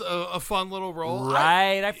 which was a fun little role.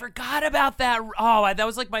 Right, I forgot about that. Oh, that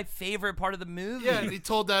was like my favorite part of the movie. Yeah, and he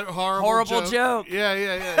told that horrible joke.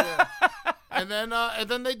 Yeah. and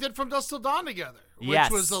then they did From Dusk Till Dawn together, which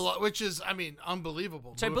was which is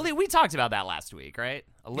unbelievable. So I believe we talked about that last week, right?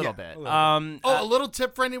 A little bit. A little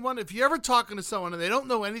tip for anyone: if you're ever talking to someone and they don't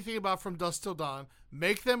know anything about From Dusk Till Dawn,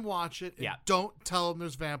 make them watch it and don't tell them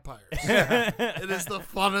there's vampires. It is the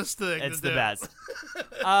funnest thing. It's the best.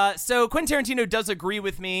 So Quentin Tarantino does agree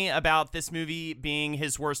with me about this movie being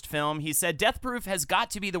his worst film. He said, Death Proof has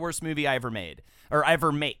got to be the worst movie I ever made, or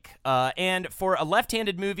ever make. And for a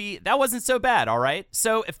left-handed movie, that wasn't so bad, all right?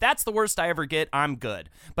 So if that's the worst I ever get, I'm good.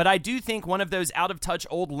 But I do think one of those out-of-touch,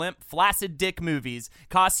 old, limp, flaccid dick movies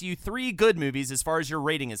costs you 3 good movies as far as your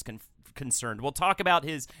rating is concerned. We'll talk about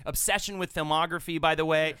his obsession with filmography, by the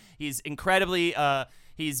way. He's incredibly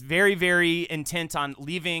he's very, very intent on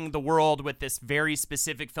leaving the world with this very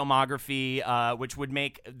specific filmography, which would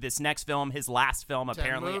make this next film his last film,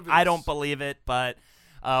 apparently. I don't believe it, but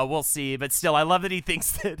we'll see. But still, I love that he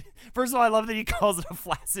thinks that, first of all, I love that he calls it a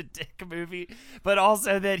flaccid dick movie, but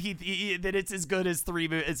also that that it's as good as 3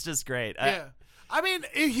 movies. It's just great. Yeah. I mean,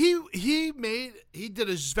 he did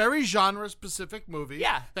a very genre-specific movie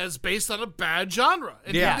that's based on a bad genre,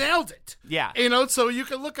 and he nailed it. Yeah. So you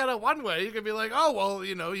can look at it one way. You can be like, oh, well,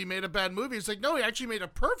 he made a bad movie. It's like, no, he actually made a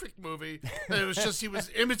perfect movie. It was just he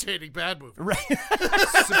was imitating bad movies. Right.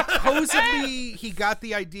 Supposedly, he got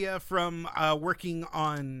the idea from working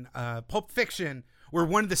on Pulp Fiction, where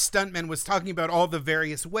one of the stuntmen was talking about all the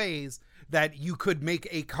various ways that you could make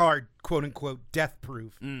a car, quote-unquote,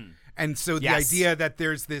 death-proof. And so the idea that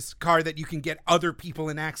there's this car that you can get other people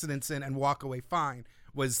in accidents in and walk away fine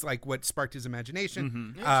was like what sparked his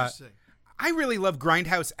imagination. Interesting. I really love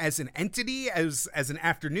Grindhouse as an entity, as an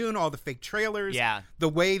afternoon, all the fake trailers. Yeah. The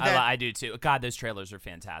way that I do too. God, those trailers are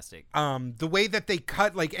fantastic. the way that they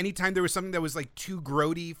cut, like anytime there was something that was like too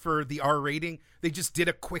grody for the R rating, they just did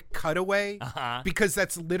a quick cutaway because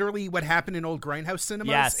that's literally what happened in old Grindhouse cinemas.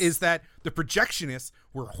 Yes. Is that the projectionists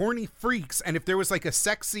were horny freaks, and if there was like a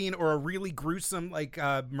sex scene or a really gruesome like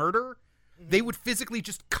murder, they would physically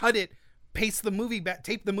just cut it, paste the movie back,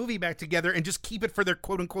 tape the movie back together, and just keep it for their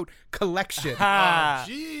quote unquote collection.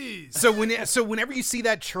 Jeez. So whenever you see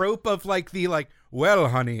that trope of like the like, well,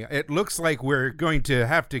 honey, it looks like we're going to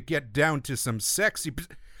have to get down to some sexy.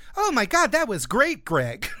 Oh my God, that was great,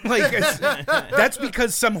 Greg. Like that's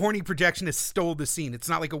because some horny projectionist stole the scene. It's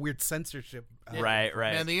not like a weird censorship. Right.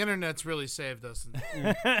 Man, the internet's really saved us.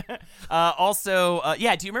 Also, do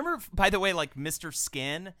you remember, by the way, like Mr.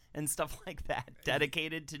 Skin and stuff like that,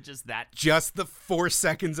 dedicated to just that? Just the 4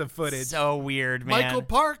 seconds of footage. So weird, man. Michael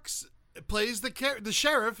Parks plays the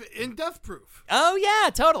sheriff in Death Proof. Oh yeah,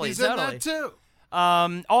 totally. He's totally. in that too.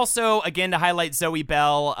 Also, again, to highlight Zoe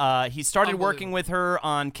Bell, he started working with her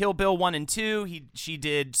on Kill Bill 1 and 2. She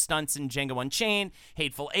did stunts in Django Unchained,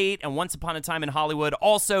 Hateful Eight, and Once Upon a Time in Hollywood.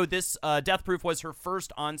 Also, this Death Proof was her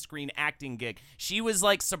first on-screen acting gig. She was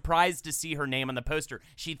like surprised to see her name on the poster.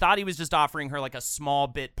 She thought he was just offering her like a small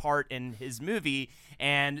bit part in his movie,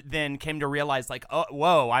 and then came to realize like, oh,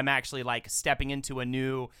 whoa, I'm actually like stepping into a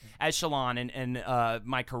new echelon in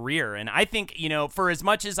my career. And I think, for as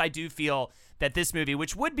much as I do feel that this movie,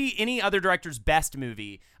 which would be any other director's best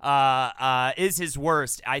movie, is his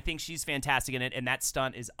worst, I think she's fantastic in it, and that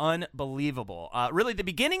stunt is unbelievable. Really, the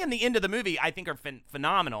beginning and the end of the movie, I think, are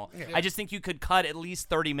phenomenal. Yeah. I just think you could cut at least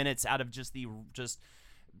 30 minutes out of just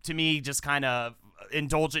to me, just kind of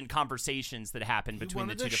indulgent conversations that happen between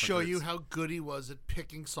the two different show groups. You how good he was at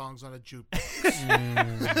picking songs on a jukebox.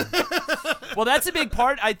 Well, that's a big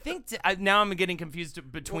part. I think now I'm getting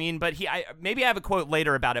confused between, but maybe I have a quote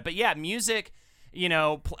later about it. But yeah, music,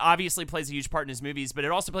 obviously plays a huge part in his movies, but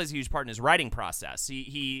it also plays a huge part in his writing process.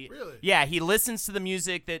 He listens to the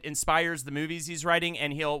music that inspires the movies he's writing,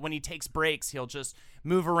 and when he takes breaks, he'll just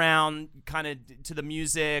move around kind of to the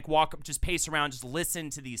music, just pace around, just listen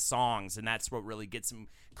to these songs, and that's what really gets him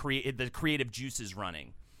the creative juices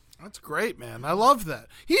running. That's great, man. I love that.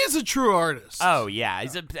 He is a true artist. Oh, yeah.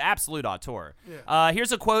 He's an absolute auteur. Yeah.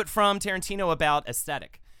 Here's a quote from Tarantino about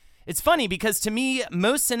aesthetic. It's funny because to me,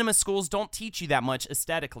 most cinema schools don't teach you that much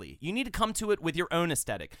aesthetically. You need to come to it with your own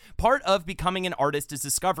aesthetic. Part of becoming an artist is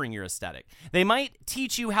discovering your aesthetic. They might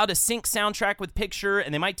teach you how to sync soundtrack with picture,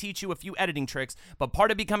 and they might teach you a few editing tricks, but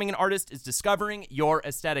part of becoming an artist is discovering your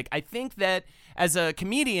aesthetic. I think that as a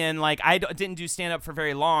comedian, like I didn't do stand-up for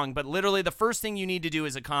very long, but literally the first thing you need to do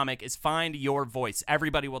as a comic is find your voice.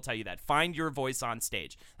 Everybody will tell you that. Find your voice on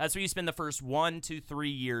stage. That's what you spend the first 1 to 3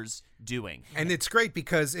 years doing. And it's great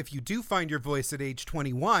because if you do find your voice at age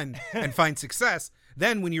 21 and find success,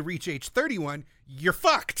 then when you reach age 31, you're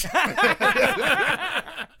fucked. For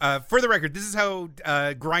the record, this is how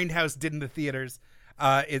Grindhouse did in the theaters.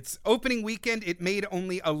 Its opening weekend, it made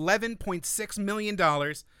only $11.6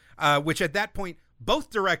 million, which at that point, both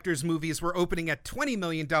directors' movies were opening at $20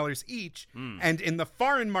 million each. And in the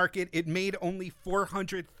foreign market, it made only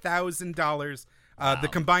 $400,000. Wow. The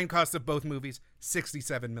combined cost of both movies,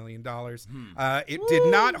 $67 million. It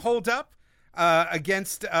did not hold up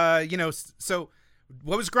against, so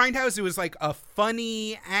what was Grindhouse? It was like a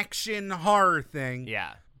funny action horror thing.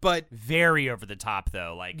 Yeah. But very over the top,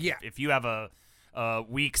 though. Like, yeah. If you have a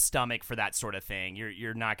weak stomach for that sort of thing,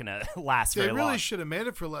 you're not going to last very long. They really should have made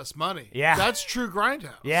it for less money. Yeah. That's true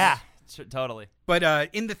Grindhouse. Yeah, totally.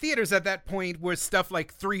 But in the theaters at that point was stuff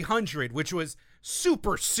like 300, which was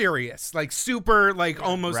super serious, like super, like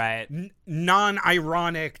almost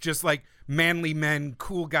non-ironic, just like manly men,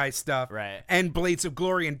 cool guy stuff. Right. And Blades of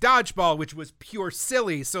Glory and Dodgeball, which was pure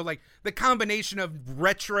silly. So like the combination of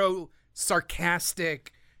retro,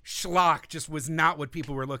 sarcastic schlock just was not what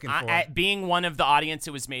people were looking for. Being one of the audience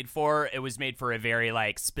it was made for a very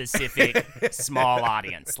like specific small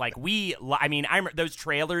audience. Like I remember those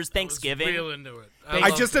trailers, Thanksgiving. I was real into it. I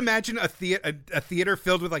just imagine a theater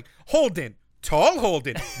filled with like Holden, tall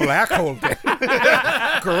Holden, black Holden,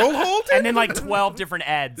 girl Holden, and then like 12 different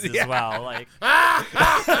Eds as well. Like,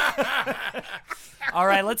 all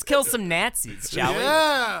right, let's kill some Nazis, shall we?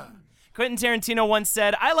 Yeah. Quentin Tarantino once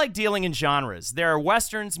said, "I like dealing in genres. There are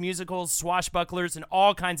westerns, musicals, swashbucklers, and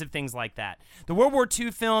all kinds of things like that. The World War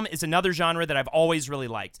II film is another genre that I've always really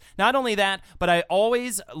liked. Not only that, but I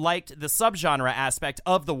always liked the subgenre aspect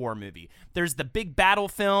of the war movie. There's the big battle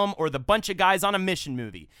film or the bunch of guys on a mission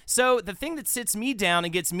movie. So the thing that sits me down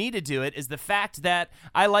and gets me to do it is the fact that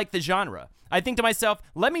I like the genre. I think to myself,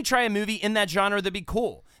 let me try a movie in that genre that'd be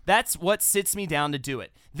cool. That's what sits me down to do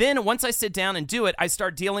it. Then once I sit down and do it, I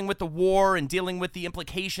start dealing with the war and dealing with the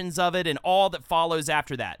implications of it and all that follows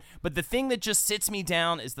after that. But the thing that just sits me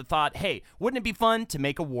down is the thought, hey, wouldn't it be fun to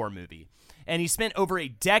make a war movie? And he spent over a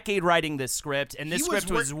decade writing this script, and this script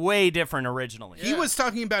was way different originally. He was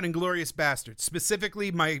talking about Inglourious Bastards,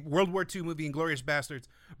 specifically my World War II movie, Inglourious Bastards,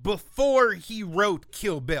 before he wrote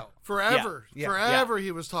Kill Bill. Forever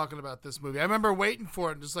he was talking about this movie. I remember waiting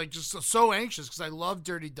for it and just so anxious because I love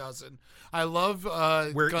Dirty Dozen. I love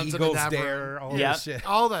Where Guns Eagles and Dare, all that shit.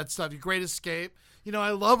 All that stuff. Great Escape. You know, I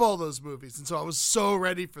love all those movies, and so I was so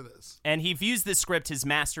ready for this. And he views this script his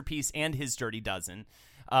masterpiece and his Dirty Dozen.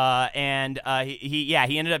 He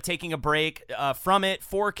ended up taking a break from it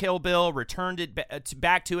for Kill Bill, returned it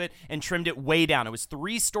back to it, and trimmed it way down. It was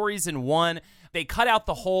 3 stories in one. They cut out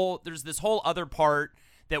there's this whole other part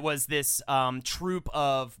that was this troop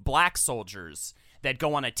of black soldiers that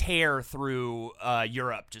go on a tear through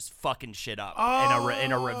Europe, just fucking shit up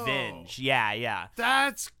in a revenge. Yeah.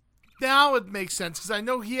 Now it makes sense because I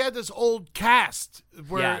know he had this old cast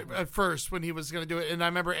at first when he was going to do it, and I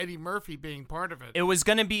remember Eddie Murphy being part of it. It was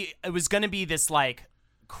gonna be this like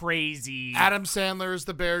crazy. Adam Sandler's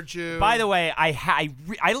the Bear Jew. By the way, I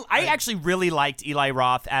actually really liked Eli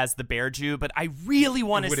Roth as the Bear Jew, but I really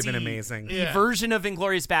want to see been amazing. The version of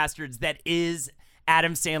Inglourious Bastards that is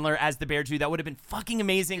Adam Sandler as the Bear Jew. That would have been fucking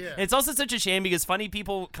amazing. And it's also such a shame because funny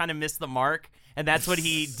people kind of missed the mark, and that's what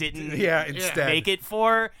he didn't instead make it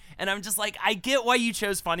for. And I'm just like, I get why you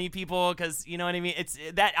chose funny people because you know what I mean. It's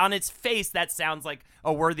that on its face that sounds like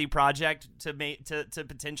a worthy project to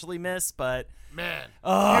potentially miss, but man, he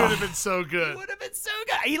would have been so good. He would have been so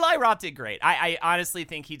good. Eli Roth did great. I honestly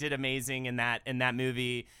think he did amazing in that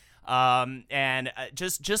movie. And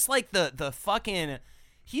just like the fucking.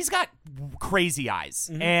 He's got crazy eyes,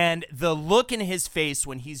 and the look in his face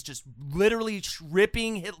when he's just literally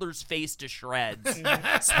ripping Hitler's face to shreds.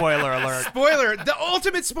 Spoiler alert. The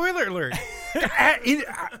ultimate spoiler alert.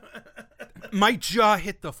 My jaw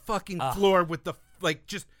hit the fucking floor with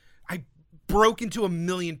I broke into a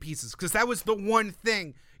million pieces because that was the one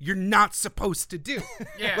thing you're not supposed to do.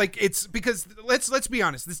 It's because let's be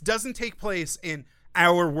honest, this doesn't take place in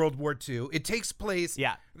our World War II. It takes place.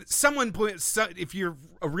 If you're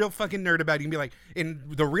a real fucking nerd about it, you can be like in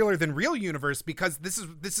the realer than real universe because this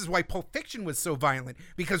is why Pulp Fiction was so violent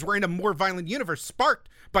because we're in a more violent universe sparked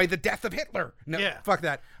by the death of Hitler. Fuck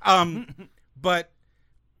that. But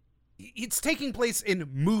it's taking place in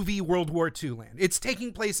movie World War II land. It's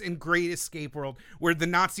taking place in Great Escape world where the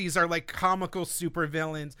Nazis are like comical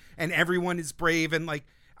supervillains and everyone is brave and like.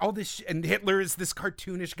 All this and Hitler is this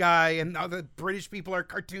cartoonish guy, and all the British people are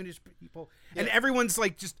cartoonish people, and everyone's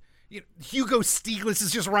like just Hugo Stiglitz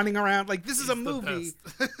is just running around like this is a movie.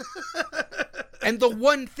 And the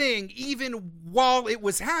one thing, even while it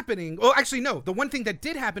was happening, well, actually no, the one thing that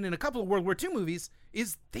did happen in a couple of World War II movies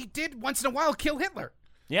is they did once in a while kill Hitler.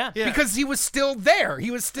 Yeah. Because he was still there. He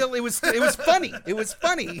was still. It was funny. It was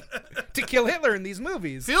funny to kill Hitler in these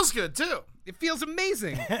movies. Feels good too. It feels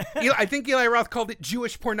amazing. I think Eli Roth called it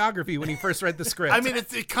Jewish pornography when he first read the script. I mean,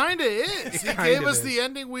 it kind of is. He gave us the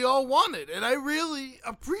ending we all wanted, and I really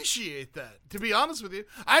appreciate that, to be honest with you.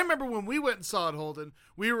 I remember when we went and saw it, Holden,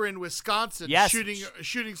 we were in Wisconsin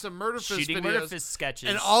shooting some Murder Fist videos. Murder Fist sketches.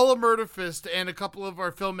 And all of Murder Fist and a couple of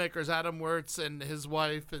our filmmakers, Adam Wirtz and his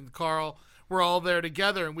wife and Carl, were all there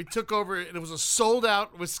together, and we took over, and it was a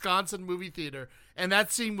sold-out Wisconsin movie theater, and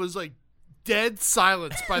that scene was like dead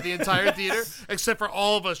silence by the entire theater, except for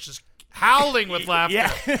all of us just howling with laughter.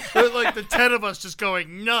 Like the 10 of us just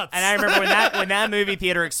going nuts. And I remember when that movie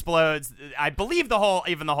theater explodes, I believe the whole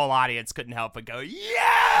audience couldn't help but go,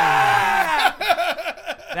 yeah!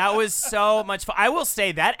 That was so much fun. I will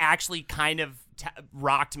say that actually kind of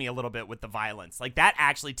rocked me a little bit with the violence. Like that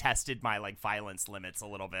actually tested my like violence limits a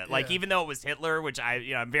little bit. Like even though it was Hitler, which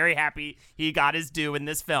I'm very happy he got his due in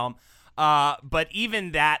this film. But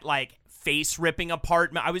even that like face ripping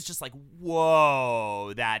apart, I was just like,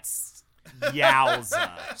 whoa, that's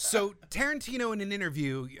yowza. So Tarantino in an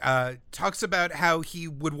interview talks about how he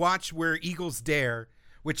would watch Where Eagles Dare,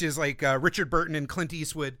 which is like Richard Burton and Clint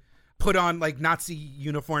Eastwood put on like Nazi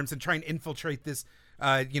uniforms and try and infiltrate this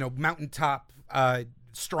mountaintop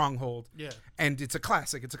stronghold. Yeah. And it's a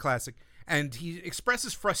classic. And he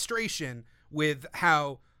expresses frustration with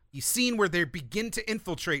how the scene where they begin to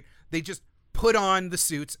infiltrate, they just put on the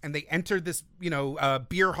suits and they enter this,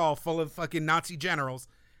 beer hall full of fucking Nazi generals.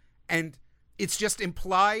 And it's just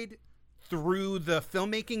implied through the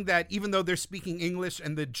filmmaking that even though they're speaking English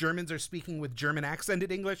and the Germans are speaking with German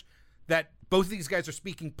accented English, that both of these guys are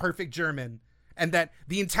speaking perfect German, and that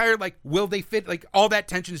the entire, will they fit, all that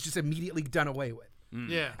tension is just immediately done away with.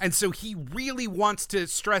 Yeah. And so he really wants to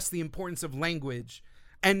stress the importance of language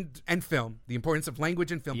and film, the importance of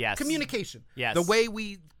language and film. Yes. Communication. Yes. The way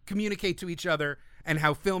we communicate to each other and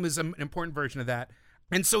how film is an important version of that.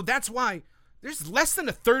 And so that's why there's less than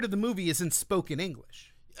a third of the movie is in spoken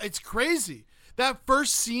English. It's crazy. That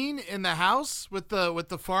first scene in the house with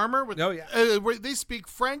the farmer, where they speak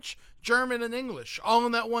French, German, and English all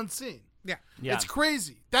in that one scene. Yeah. It's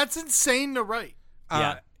crazy. That's insane to write.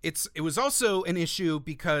 It was also an issue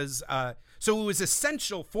because so it was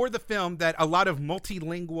essential for the film that a lot of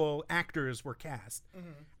multilingual actors were cast,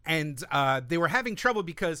 and they were having trouble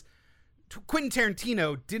because Quentin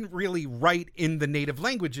Tarantino didn't really write in the native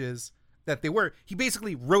languages that they were. He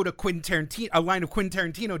basically wrote a line of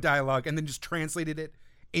Quentin Tarantino dialogue and then just translated it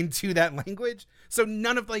into that language. So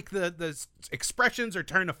none of the expressions or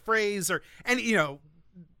turn of phrase or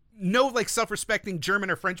no self-respecting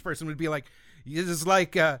German or French person would be like, it is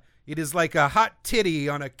like a hot titty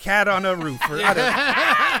on a cat on a roof, or you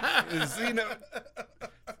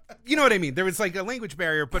know what I mean. There was a language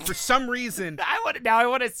barrier, but for some reason, I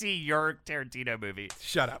want to see your Tarantino movie.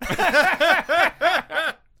 Shut up.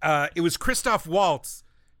 It was Christoph Waltz,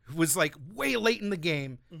 who was way late in the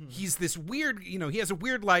game. Mm-hmm. He's this weird, he has a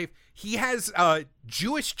weird life. He has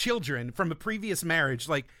Jewish children from a previous marriage.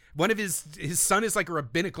 One of his son is a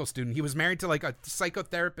rabbinical student. He was married to a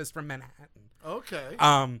psychotherapist from Manhattan. Okay.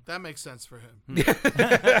 That makes sense for him.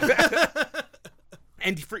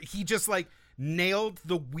 And he just nailed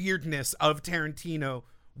the weirdness of Tarantino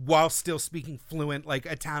while still speaking fluent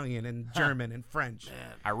Italian and German and French.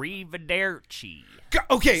 Arrivederci.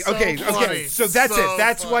 Okay. So that's it.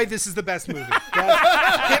 That's why this is the best movie.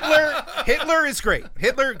 Hitler is great.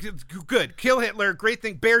 Hitler, good. Kill Hitler, great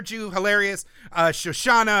thing. Bear Jew, hilarious.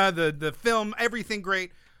 Shoshana, the film, everything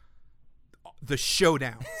great. The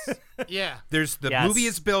showdowns. Yeah. Movie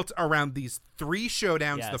is built around these 3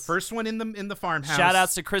 showdowns. Yes. The first one in the farmhouse. Shout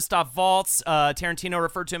outs to Christoph Waltz. Tarantino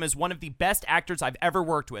referred to him as one of the best actors I've ever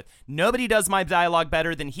worked with. Nobody does my dialogue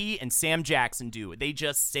better than he and Sam Jackson do. They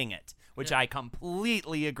just sing it, which I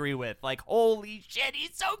completely agree with. Holy shit,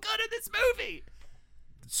 he's so good in this movie.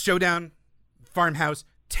 Showdown, farmhouse,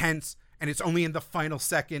 tense, and it's only in the final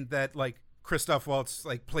second that Christoph Waltz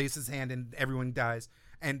plays his hand and everyone dies.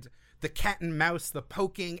 And the cat and mouse, the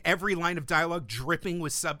poking, every line of dialogue dripping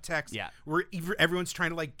with subtext. Yeah. Where everyone's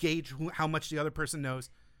trying to gauge how much the other person knows.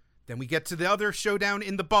 Then we get to the other showdown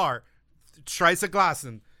in the bar.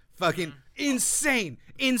 Streiseglassen. Fucking insane.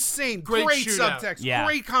 Great subtext. Yeah.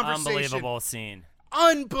 Great conversation. Unbelievable scene.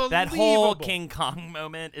 Unbelievable. That whole King Kong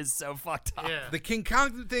moment is so fucked up. Yeah. The King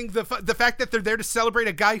Kong thing, the fact that they're there to celebrate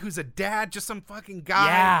a guy who's a dad, just some fucking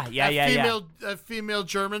guy. A female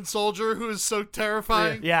German soldier who is so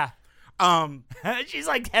terrifying. Yeah. She's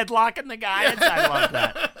headlocking the guy. I love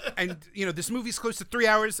that. And this movie's close to 3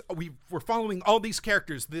 hours. We're following all these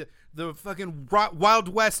characters. The fucking Wild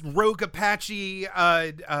West rogue Apache,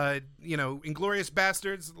 Inglorious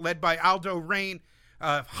Bastards, led by Aldo Rain,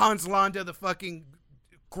 Hans Landa, the fucking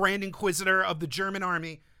Grand Inquisitor of the German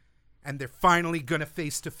army, and they're finally gonna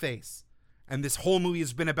face to face. And this whole movie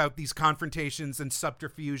has been about these confrontations and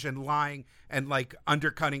subterfuge and lying and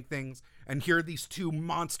undercutting things. And here are these 2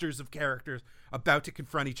 monsters of characters about to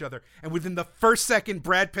confront each other. And within the first second,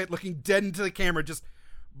 Brad Pitt looking dead into the camera, just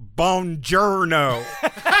buongiorno.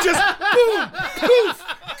 Just boom, poof,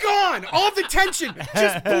 gone. All the tension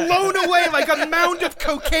just blown away like a mound of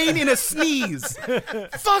cocaine in a sneeze.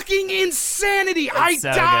 Fucking insanity. I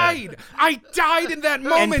died in that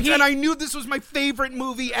moment, and I knew this was my favorite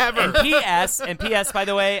movie ever. And P.S., by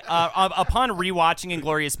the way, upon rewatching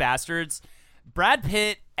Inglourious Bastards, Brad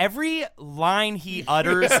Pitt, every line he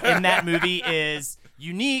utters in that movie is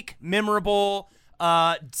unique, memorable,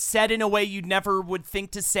 said in a way you never would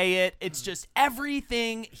think to say it. It's just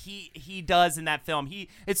everything he does in that film.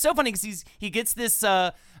 It's so funny because he gets this,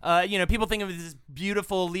 people think of him as this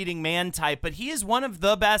beautiful leading man type, but he is one of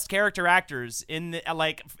the best character actors in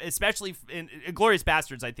the, especially in Inglourious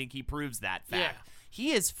Bastards. I think he proves that fact. Yeah.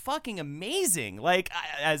 He is fucking amazing.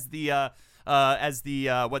 As the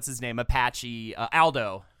what's his name, Apache,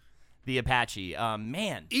 Aldo, the Apache.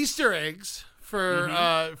 Man, Easter eggs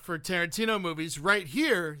for Tarantino movies. Right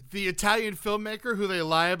here, the Italian filmmaker who they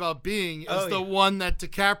lie about being is the one that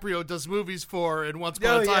DiCaprio does movies for in Once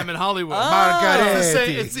Upon a Time in Hollywood.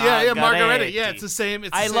 Margaretti. Margaretti. Yeah, it's the same.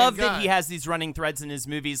 I love that he has these running threads in his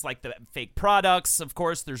movies, like the fake products. Of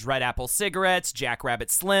course, there's Red Apple cigarettes, Jackrabbit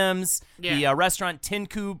Slims, the restaurant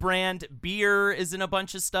Tinku brand beer is in a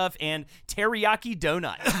bunch of stuff, and teriyaki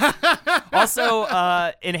donut. Also,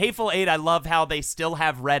 in Hateful Eight, I love how they still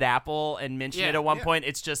have Red Apple and mention it at one point.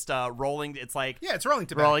 It's just rolling. It's like it's rolling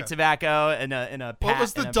tobacco. Rolling tobacco in a What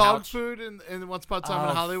was the dog pouch. food in Once Upon a Time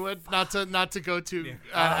in Hollywood? Not to go too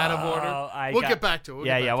out of order. We'll get back to it.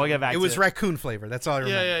 We'll get back to it. It was raccoon flavor. That's all I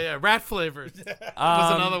remember. Yeah. Rat flavored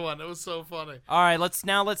was another one. It was so funny. All right,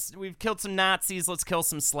 we've killed some Nazis. Let's kill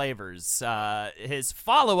some slavers. His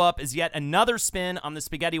follow-up is yet another spin on the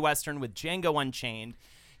spaghetti western with Django Unchained.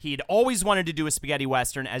 He'd always wanted to do a spaghetti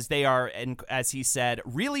western, as they are, and as he said,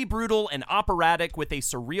 really brutal and operatic with a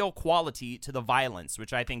surreal quality to the violence,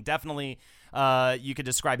 which I think definitely you could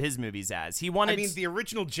describe his movies as. He wanted. I mean, the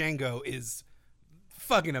original Django is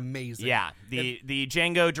fucking amazing. Yeah, the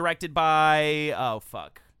Django directed by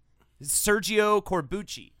Sergio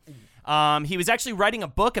Corbucci. He was actually writing a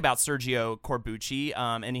book about Sergio Corbucci,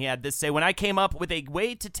 and he had this say, when I came up with a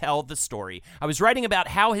way to tell the story, I was writing about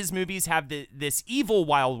how his movies have this evil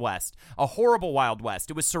Wild West, a horrible Wild West.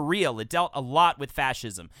 It was surreal. It dealt a lot with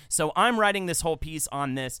fascism. So I'm writing this whole piece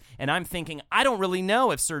on this, and I'm thinking, I don't really know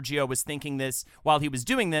if Sergio was thinking this while he was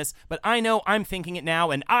doing this, but I know I'm thinking it now,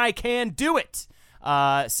 and I can do it.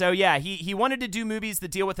 He wanted to do movies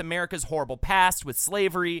that deal with America's horrible past, with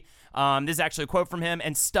slavery. This is actually a quote from him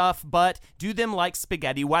and stuff, but do them like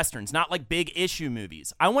spaghetti westerns, not like big issue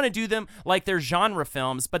movies. I want to do them like they're genre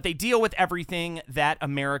films, but they deal with everything that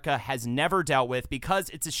America has never dealt with because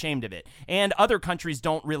it's ashamed of it, and other countries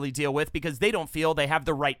don't really deal with because they don't feel they have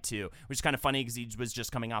the right to, which is kind of funny because he was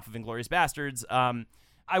just coming off of Inglourious Bastards.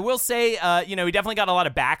 I will say, he definitely got a lot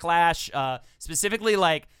of backlash, specifically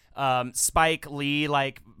like Spike Lee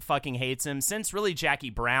fucking hates him, since really Jackie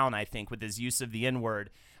Brown, I think, with his use of the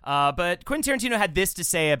N-word. But Quentin Tarantino had this to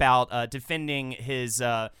say about defending his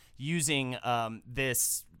using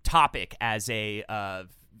this topic as a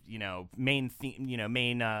main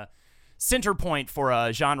theme, center point for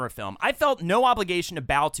a genre film. I felt no obligation to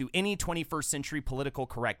bow to any 21st century political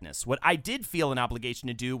correctness. What I did feel an obligation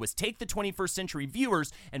to do was take the 21st century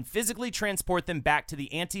viewers and physically transport them back to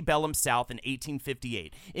the antebellum South in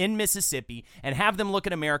 1858 in Mississippi and have them look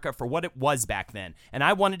at America for what it was back then. And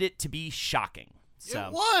I wanted it to be shocking. So,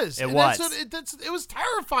 it was. It was a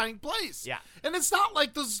terrifying place. Yeah. And it's not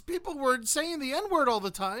like those people were saying the N-word all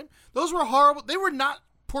the time. Those were horrible. They were not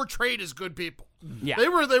portrayed as good people. Yeah.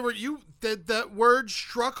 That word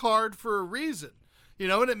struck hard for a reason,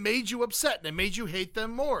 and it made you upset and it made you hate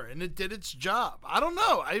them more, and it did its job. I don't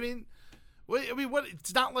know. What?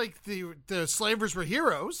 It's not like the slavers were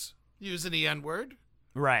heroes using the N-word.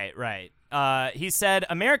 Right. He said,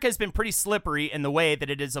 America has been pretty slippery in the way that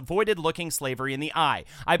it has avoided looking slavery in the eye.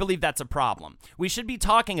 I believe that's a problem. We should be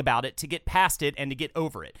talking about it to get past it and to get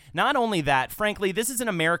over it. Not only that, frankly, this is an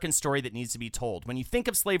American story that needs to be told. When you think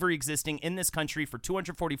of slavery existing in this country for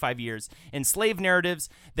 245 years, in slave narratives,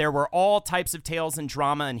 there were all types of tales and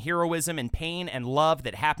drama and heroism and pain and love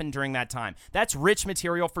that happened during that time. That's rich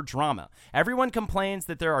material for drama. Everyone complains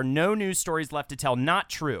that there are no news stories left to tell. Not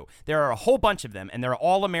true. There are a whole bunch of them, and they're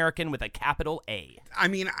all American with a capital A. I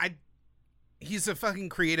mean, he's a fucking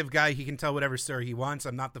creative guy. He can tell whatever story he wants.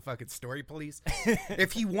 I'm not the fucking story police.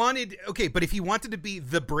 If he wanted to be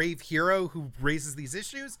the brave hero who raises these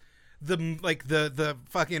issues, the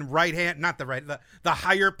fucking right hand, not the right, the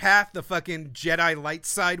higher path, the fucking Jedi light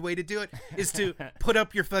side way to do it is to put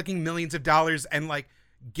up your fucking millions of dollars and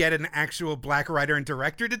get an actual black writer and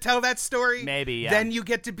director to tell that story. Maybe, yeah. Then you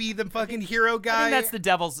get to be the fucking hero guy. I think that's the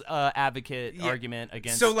devil's advocate argument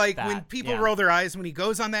against So, that. when people roll their eyes when he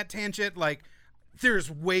goes on that tangent,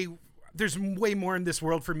 there's way more in this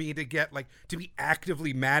world for me to get, to be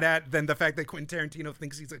actively mad at than the fact that Quentin Tarantino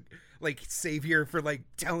thinks he's a, savior for,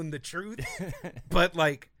 telling the truth. But,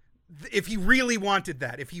 if he really wanted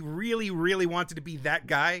that, if he really, really wanted to be that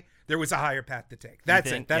guy, there was a higher path to take. That's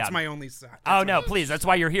it. That's my only side. Oh, no, please. That's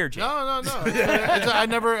why you're here, Jay. No. I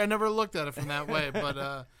never looked at it from that way, but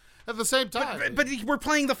at the same time. But we're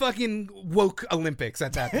playing the fucking woke Olympics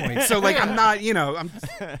at that point. So, I'm not,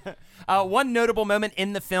 One notable moment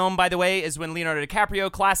in the film, by the way, is when Leonardo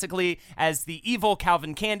DiCaprio, classically as the evil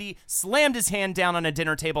Calvin Candy, slammed his hand down on a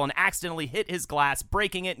dinner table and accidentally hit his glass,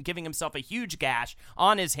 breaking it and giving himself a huge gash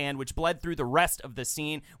on his hand, which bled through the rest of the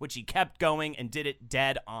scene, which he kept going and did it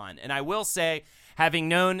dead on. And I will say, having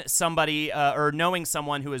known somebody or knowing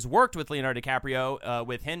someone who has worked with Leonardo DiCaprio,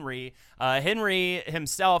 with Henry, Henry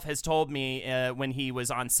himself has told me when he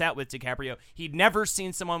was on set with DiCaprio, he'd never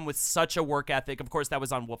seen someone with such a work ethic. Of course, that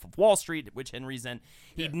was on Wolf of Wall Street, which Henry's in.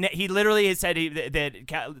 He literally has said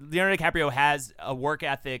that Leonardo DiCaprio has a work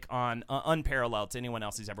ethic on unparalleled to anyone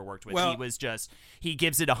else he's ever worked with. Well, he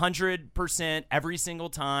gives it 100% every single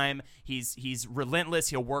time. He's relentless.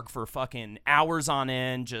 He'll work for fucking hours on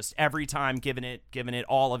end, just every time giving it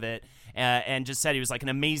all of it, and just said he was like an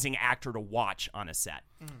amazing actor to watch on a set.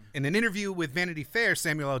 In an interview with Vanity Fair,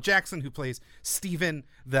 Samuel L. Jackson, who plays Stephen,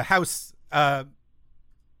 the house, the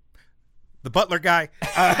butler guy,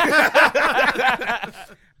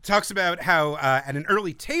 talks about how at an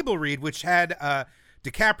early table read, which had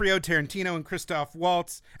DiCaprio, Tarantino, and Christoph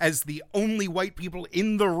Waltz as the only white people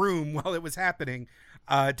in the room while it was happening,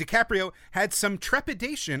 DiCaprio had some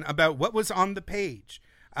trepidation about what was on the page.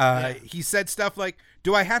 He said stuff like,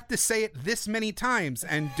 "Do I have to say it this many times?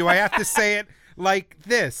 And do I have to say it like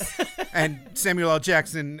this?" And Samuel L.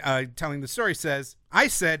 Jackson, telling the story, says, "I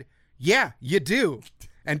said, yeah, you do."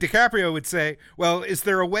 And DiCaprio would say, "Well, is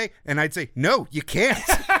there a way?" And I'd say, "No, you can't."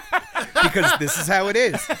 Because this is how it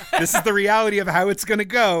is. This is the reality of how it's going to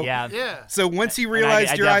go. Yeah. So once he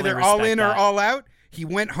realized I you're either definitely all respect in or that. all out, he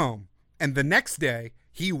went home. And the next day,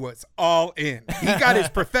 he was all in. He got his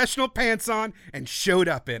professional pants on and showed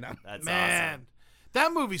up in them. That's Man, awesome.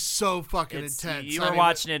 that movie's so fucking intense. You were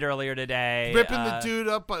watching it earlier today. ripping the dude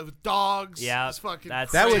up with dogs. Yeah, It's fucking That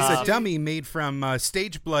crazy. was a dummy made from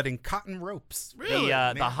stage blood and cotton ropes. Really?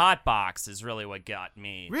 The hot box is really what got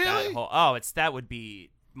me. Really? That would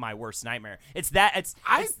be my worst nightmare. It's that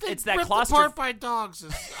ripped apart by dogs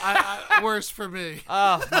is worse for me.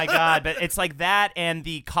 Oh my god! But it's like that, and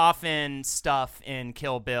the coffin stuff in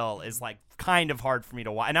Kill Bill is like kind of hard for me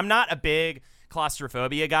to watch. And I'm not a big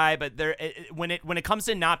claustrophobia guy, but when it comes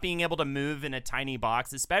to not being able to move in a tiny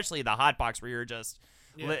box, especially the hot box where you're just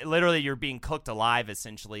literally you're being cooked alive,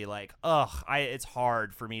 essentially. Like, it's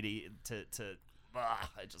hard for me to.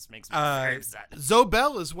 It just makes me very upset.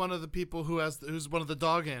 Zobel is one of the people who's one of the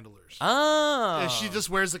dog handlers. Oh, And she just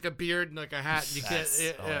wears like a beard and like a hat, and you that's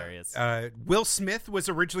can't. hilarious. Will Smith was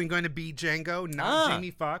originally going to be Django, not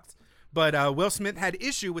Jamie Foxx. But Will Smith had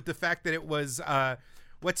issue with the fact that it was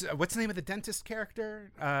what's the name of the dentist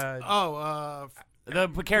character?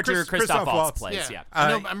 The character Christoph Waltz plays. Yeah.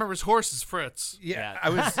 I remember his horse is Fritz. Yeah,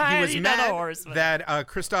 Yeah. he was You know the mad horse, but- that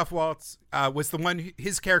Christoph Waltz was the one.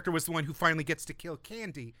 His character was the one who finally gets to kill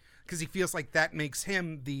Candy because he feels like that makes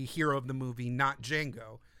him the hero of the movie, not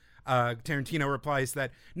Django. Tarantino replies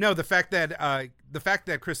that no, the fact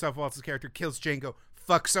that Christoph Waltz's character kills Django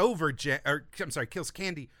kills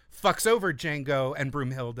Candy, fucks over Django and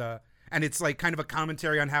Broomhilda, and it's like kind of a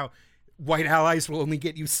commentary on how white allies will only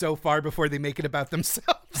get you so far before they make it about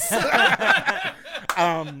themselves.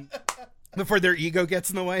 Before their ego gets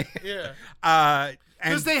in the way. Yeah.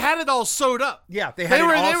 Because they had it all sewed up. Yeah, they had it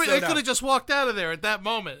all sewed They up. could have just walked out of there at that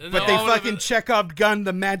moment. And But they all would've fucking Chekhov gunned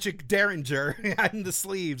the magic derringer in the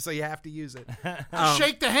sleeve, so you have to use it. been,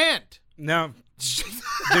 shake the hand. No,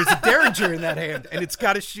 there's a derringer in that hand, and it's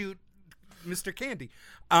got to shoot Mr. Candy.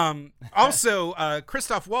 Also,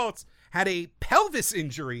 Christoph Waltz had a pelvis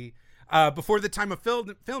injury before the time of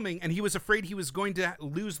filming, and he was afraid he was going to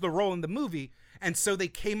lose the role in the movie, and so they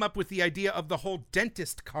came up with the idea of the whole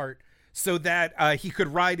dentist cart so that he could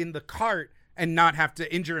ride in the cart and not have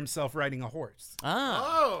to injure himself riding a horse.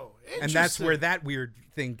 Oh, interesting. And that's where that weird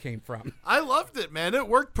thing came from. I loved it, man. It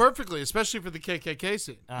worked perfectly, especially for the KKK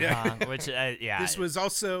scene. Which This was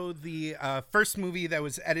also the first movie that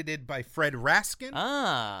was edited by Fred Raskin,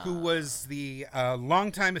 who was the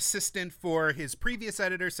longtime assistant for his previous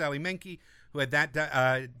editor, Sally Menke, who had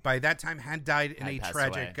by that time had died in a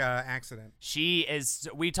tragic accident. She is.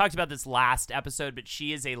 We talked about this last episode, but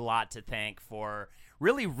she is a lot to thank for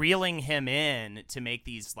really reeling him in to make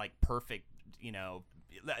these like perfect,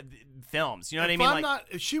 films. You know what I mean?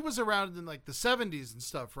 If she was around in like the 70s and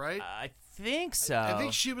stuff, right? I think so. I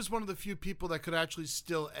think she was one of the few people that could actually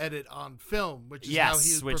still edit on film, which is how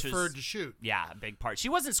he preferred to shoot. Yeah, a big part. She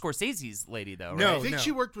wasn't Scorsese's lady though, right? No. I think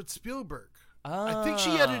she worked with Spielberg. I think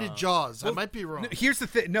she edited Jaws. I might be wrong. Here's the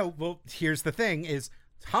thing. Here's the thing: is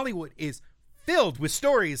Hollywood is filled with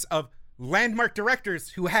stories of landmark directors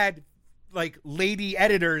who had like lady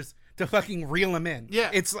editors to fucking reel them in.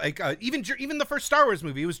 Yeah, it's like even the first Star Wars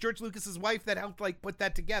movie, it was George Lucas's wife that helped like put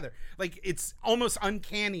that together. Like it's almost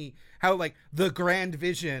uncanny how like the grand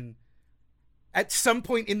vision at some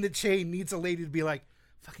point in the chain needs a lady to be like,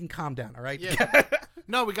 fucking calm down, all right? Yeah.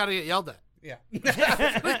 No, we got to get yelled at. Yeah.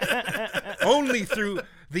 Only through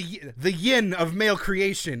the yin of male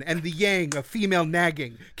creation and the yang of female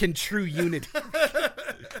nagging can true unity.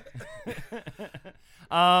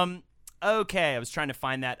 Okay, I was trying to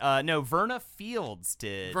find that. No, Verna Fields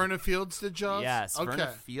did. Verna Fields did Jaws? Yes, okay. Verna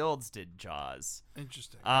Fields did Jaws.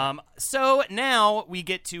 Interesting. So now we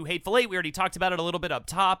get to Hateful Eight. We already talked about it a little bit up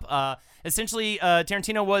top. Essentially,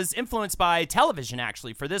 Tarantino was influenced by television,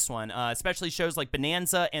 actually, for this one, especially shows like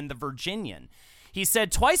Bonanza and The Virginian. He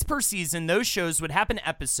said twice per season, those shows would have an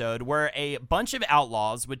episode where a bunch of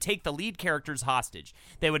outlaws would take the lead characters hostage.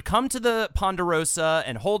 They would come to the Ponderosa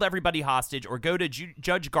and hold everybody hostage, or go to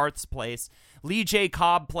Judge Garth's place. Lee J.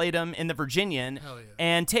 Cobb played him in The Virginian,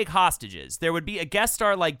 and take hostages. There would be a guest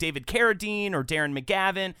star like David Carradine or Darren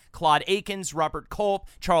McGavin, Claude Akins, Robert Culp,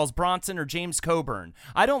 Charles Bronson, or James Coburn.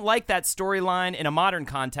 I don't like that storyline in a modern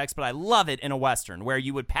context, but I love it in a Western, where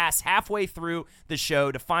you would pass halfway through the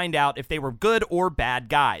show to find out if they were good or bad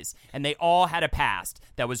guys, and they all had a past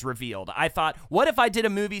that was revealed. I thought, what if I did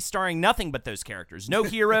a movie starring nothing but those characters? No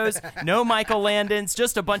heroes, no Michael Landons,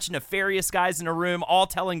 just a bunch of nefarious guys in a room, all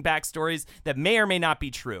telling backstories that may or may not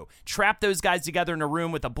be true. Trap those guys together in a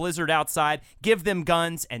room with a blizzard outside, give them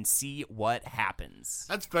guns, and see what happens.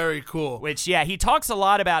 That's very cool. Which, yeah, he talks a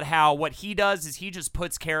lot about how what he does is he just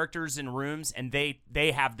puts characters in rooms and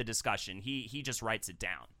they have the discussion. He just writes it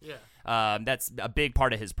down. Yeah. That's a big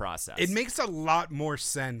part of his process. It makes a lot more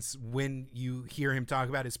sense when you hear him talk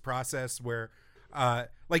about his process, where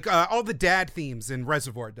all the dad themes in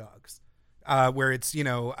Reservoir Dogs, where it's,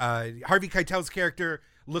 Harvey Keitel's character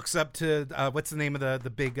looks up to what's the name of the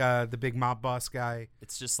big mob boss guy?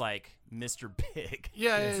 It's just like Mr. Big.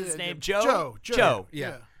 Yeah, What's yeah, his yeah, name? Joe.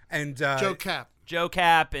 Yeah. And Joe Cap. Joe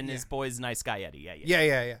Cap and his boy's nice guy Eddie.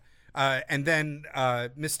 Yeah. And then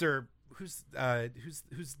Mr. Who's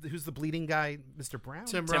the bleeding guy? Mr. Brown?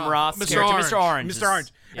 Tim Roth. Mr. Orange. Mr.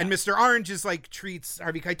 Orange. Yeah. And Mr. Orange is like treats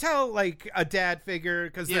Harvey Keitel like a dad figure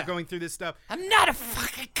because they're going through this stuff. I'm not a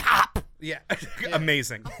fucking cop. Yeah.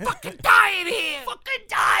 Amazing. Fucking dying here. Fucking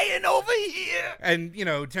dying over here. And,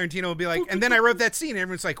 Tarantino will be like, and then I wrote that scene. And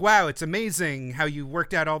everyone's like, wow, it's amazing how you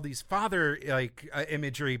worked out all these father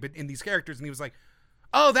imagery, but in these characters. And he was like,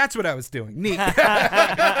 oh, that's what I was doing. Neat.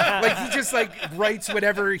 Like, he just writes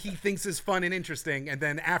whatever he thinks is fun and interesting. And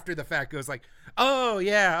then after the fact goes like, oh,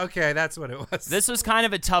 yeah, okay, that's what it was. This was kind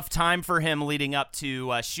of a tough time for him leading up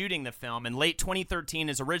to shooting the film. In late 2013,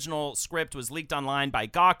 his original script was leaked online by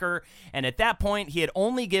Gawker. And at that point, he had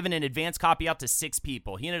only given an advance copy out to 6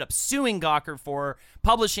 people. He ended up suing Gawker for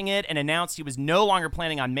publishing it and announced he was no longer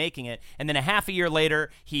planning on making it. And then a half a year later,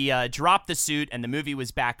 he dropped the suit and the movie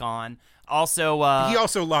was back on. Also, he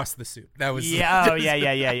also lost the suit. That was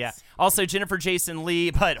yeah. Also, Jennifer Jason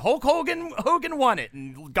Leigh, but Hulk Hogan won it,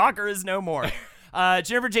 and Gawker is no more.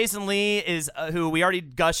 Jennifer Jason Leigh is who we already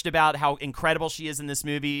gushed about how incredible she is in this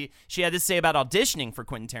movie. She had this to say about auditioning for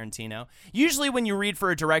Quentin Tarantino. Usually when you read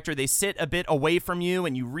for a director, they sit a bit away from you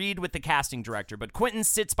and you read with the casting director, but Quentin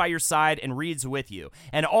sits by your side and reads with you,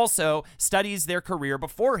 and also studies their career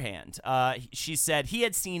beforehand. She said, he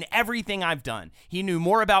had seen everything I've done. He knew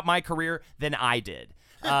more about my career than I did.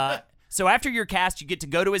 So after you're cast, you get to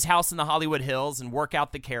go to his house in the Hollywood Hills and work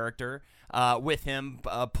out the character with him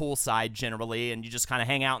poolside generally, and you just kind of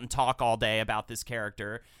hang out and talk all day about this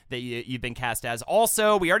character that you've been cast as.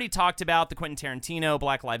 Also, we already talked about the Quentin Tarantino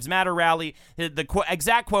Black Lives Matter rally. The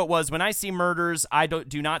exact quote was, when I see murders, I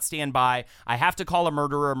do not stand by. I have to call a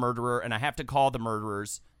murderer, and I have to call the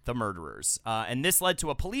murderers the murderers. And this led to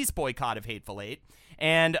a police boycott of Hateful Eight,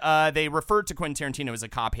 and they referred to Quentin Tarantino as a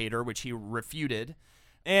cop hater, which he refuted.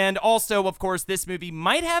 And also, of course, this movie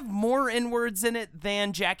might have more N-words in it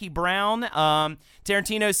than Jackie Brown.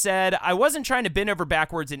 Tarantino said, I wasn't trying to bend over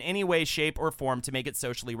backwards in any way, shape, or form to make it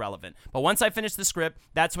socially relevant. But once I finished the script,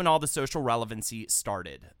 that's when all the social relevancy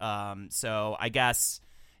started. So I guess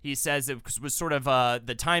he says it was sort of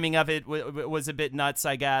the timing of it was a bit nuts,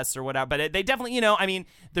 I guess, or whatever. But they definitely,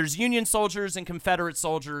 there's Union soldiers and Confederate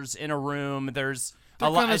soldiers in a room. They're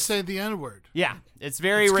going to say the N-word. Yeah, it's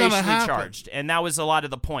very racially charged, and that was a lot of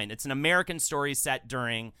the point. It's an American story set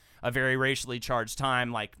during a very racially charged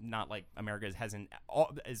time, not like America has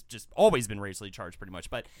just always been racially charged pretty much.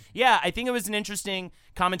 But yeah, I think it was an interesting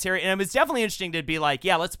commentary, and it was definitely interesting to be like,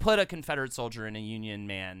 yeah, let's put a Confederate soldier and a Union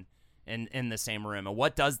man in the same room, and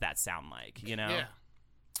what does that sound like, Yeah.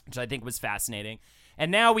 Which I think was fascinating. And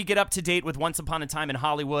now we get up to date with Once Upon a Time in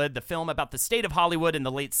Hollywood, the film about the state of Hollywood in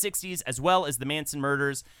the late 60s, as well as the Manson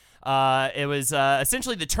murders. It was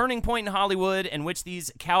essentially the turning point in Hollywood in which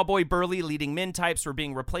these cowboy burly leading men types were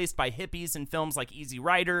being replaced by hippies in films like Easy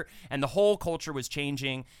Rider, and the whole culture was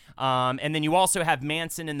changing. And then you also have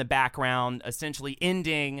Manson in the background, essentially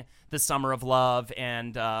ending the Summer of Love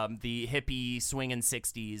and the hippie swinging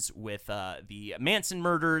 60s with the Manson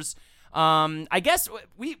murders. I guess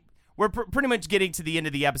we're pretty much getting to the end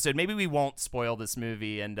of the episode. Maybe we won't spoil this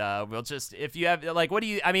movie, and we'll just, if you have, like, what do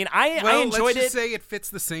you, I mean, I enjoyed let's just it. say it fits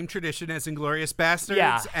the same tradition as Inglourious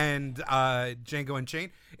Bastards and Django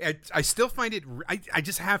Unchained. I still find it, I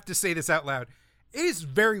just have to say this out loud. It is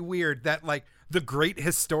very weird that, like, the great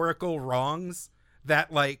historical wrongs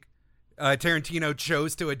that, like, Tarantino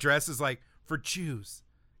chose to address is, like, for Jews,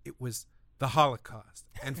 it was the Holocaust,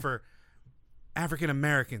 and for African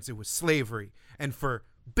Americans, it was slavery, and for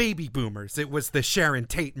baby boomers, it was the Sharon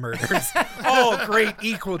Tate murders. All great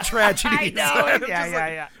equal tragedies. I know.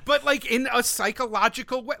 Yeah. But, like, in a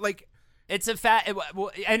psychological way, like, it's a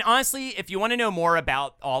and honestly, if you want to know more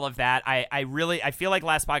about all of that, I feel like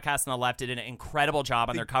Last Podcast on the Left did an incredible job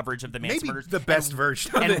on their coverage of the Manson murders. The best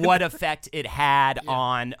version of and it. what effect it had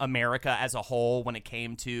on America as a whole when it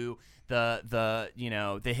came to the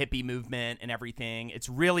hippie movement and everything. It's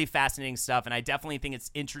really fascinating stuff, and I definitely think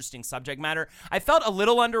it's interesting subject matter. I felt a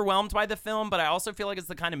little underwhelmed by the film, but I also feel like it's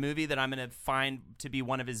the kind of movie that I'm going to find to be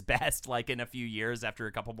one of his best, like, in a few years after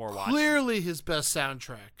a couple more watches. Clearly his best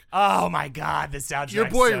soundtrack. Oh my God, the soundtrack. Your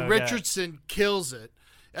boy so Richardson kills it.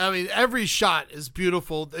 I mean, every shot is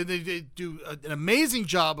beautiful. They do an amazing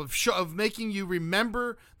job of making you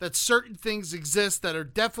remember that certain things exist that are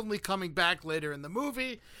definitely coming back later in the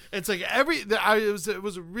movie. It's like it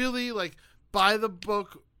was a really, like, by the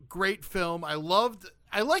book great film. I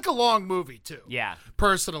like a long movie too. Yeah.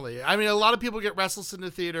 Personally, I mean, a lot of people get restless in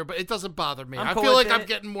the theater, but it doesn't bother me. I cool feel like with I'm it.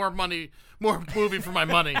 getting more movie for my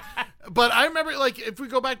money. But I remember, like, if we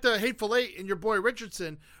go back to Hateful Eight and your boy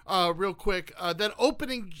Richardson, real quick, that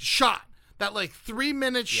opening shot, that, like,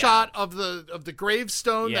 3-minute shot of the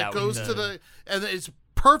gravestone that goes to and it's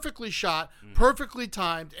perfectly shot, perfectly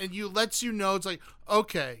timed, and lets you know, it's like,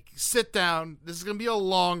 okay, sit down. This is gonna be a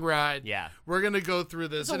long ride. Yeah, we're gonna go through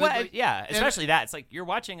this. Especially that. It's like you're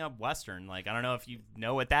watching a Western. Like, I don't know if you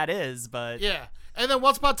know what that is, but yeah. And then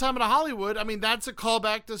Once Upon a Time in Hollywood, I mean, that's a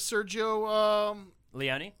callback to Sergio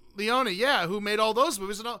Leone, yeah, who made all those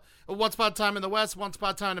movies. And Once Upon a Time in the West, Once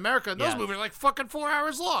Upon a Time in America, and those movies are like fucking 4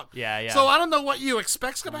 hours long. Yeah. So I don't know what you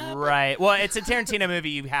expect's gonna happen. Right. Well, it's a Tarantino movie.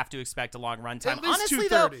 You have to expect a long runtime. At least Honestly,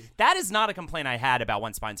 230. though, that is not a complaint I had about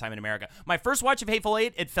Once Upon a Time in America. My first watch of Hateful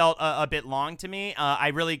Eight, it felt a bit long to me. I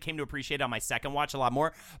really came to appreciate it on my second watch a lot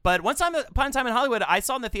more. But Once Upon a Time in Hollywood, I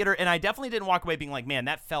saw in the theater, and I definitely didn't walk away being like, man,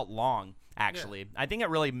 that felt long, actually. Yeah. I think it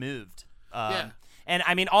really moved. And,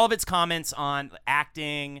 I mean, all of its comments on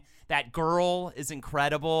acting, that girl is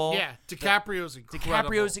incredible. Yeah, DiCaprio's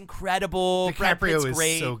incredible. Brad Pitt's DiCaprio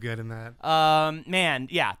great. is so good in that. Man,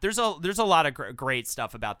 yeah, there's a lot of great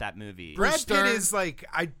stuff about that movie. Brad Pitt is, like,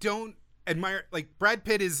 I don't admire, like, Brad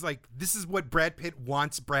Pitt is, like, this is what Brad Pitt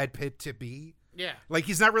wants Brad Pitt to be. Yeah. Like,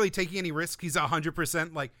 he's not really taking any risk. He's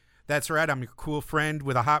 100% like, that's right, I'm your cool friend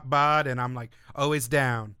with a hot bod, and I'm, like, always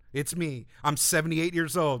down. It's me. I'm 78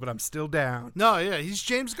 years old, but I'm still down. No, yeah, he's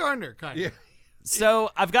James Garner, kind of. Yeah. So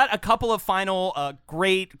I've got a couple of final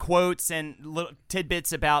great quotes and little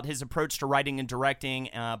tidbits about his approach to writing and directing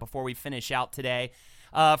before we finish out today.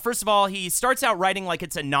 First of all, he starts out writing like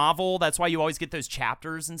it's a novel. That's why you always get those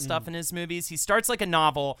chapters and stuff in his movies. He starts like a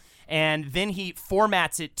novel, and then he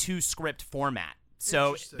formats it to script format.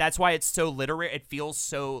 So that's why it's so literary. It feels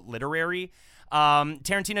so literary.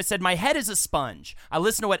 Tarantino said, "My head is a sponge. I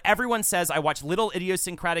listen to what everyone says. I watch little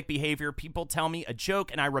idiosyncratic behavior. People tell me a joke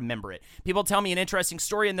and I remember it. People tell me an interesting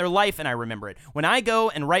story in their life and I remember it. When I go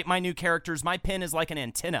and write my new characters, my pen is like an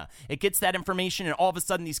antenna. It gets that information and all of a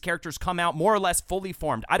sudden these characters come out more or less fully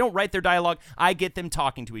formed. I don't write their dialogue. I get them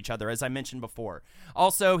talking to each other, as I mentioned before."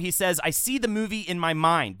 Also, he says, "I see the movie in my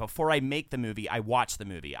mind. Before I make the movie, I watch the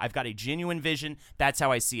movie. I've got a genuine vision. That's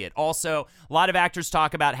how I see it." Also, a lot of actors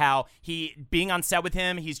talk about how being on set with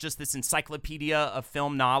him, he's just this encyclopedia of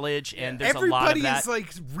film knowledge, and there's a lot of that. Everybody is,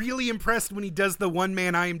 like, really impressed when he does the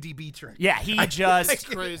one-man IMDb trick. Yeah, That's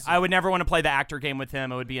crazy. I would never want to play the actor game with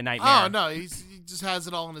him. It would be a nightmare. Oh, no, he just has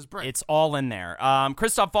it all in his brain. It's all in there.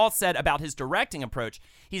 Christoph Waltz said about his directing approach,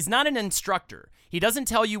 he's not an instructor. He doesn't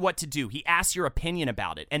tell you what to do. He asks your opinion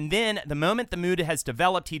about it. And then, the moment the mood has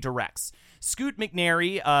developed, he directs. Scoot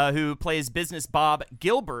McNairy, who plays business Bob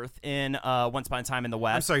Gilbert in Once Upon a Time in the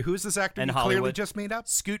West. I'm sorry, who's this actor in you Hollywood. clearly just made up?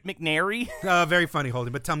 Scoot McNairy. Very funny,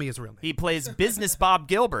 Holden, but tell me his real name. He plays business Bob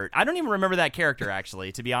Gilbert. I don't even remember that character,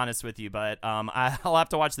 actually, to be honest with you, but I'll have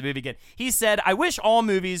to watch the movie again. He said, I wish all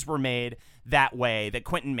movies were made that way, that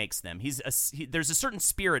Quentin makes them. There's a certain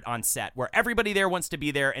spirit on set where everybody there wants to be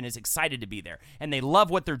there and is excited to be there, and they love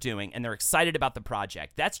what they're doing, and they're excited about the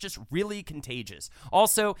project. That's just really contagious.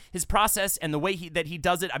 Also, his process and the way that he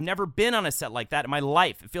does it, I've never been on a set like that in my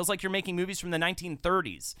life. It feels like you're making movies from the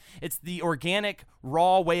 1930s. It's the organic,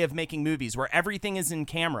 raw way of making movies where everything is in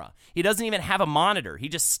camera. He doesn't even have a monitor. He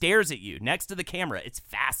just stares at you next to the camera. It's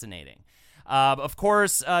fascinating. Of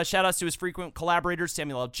course, shout outs to his frequent collaborators,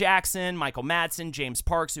 Samuel L. Jackson, Michael Madsen, James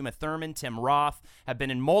Parks, Uma Thurman, Tim Roth, have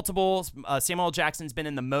been in multiple. Samuel L. Jackson's been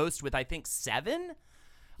in the most with, I think, 7.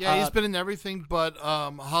 Yeah, he's been in everything but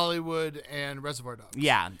Hollywood and Reservoir Dogs.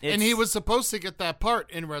 Yeah. And he was supposed to get that part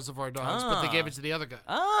in Reservoir Dogs, but they gave it to the other guy.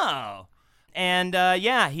 Oh. And,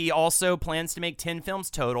 he also plans to make 10 films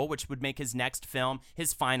total, which would make his next film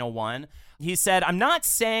his final one. He said, I'm not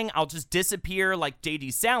saying I'll just disappear like J.D.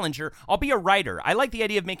 Salinger. I'll be a writer. I like the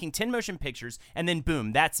idea of making 10 motion pictures, and then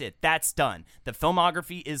boom, that's it. That's done. The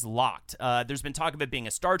filmography is locked. There's been talk of it being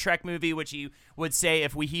a Star Trek movie, which he would say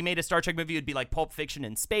if he made a Star Trek movie, it would be like Pulp Fiction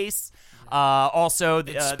in space. In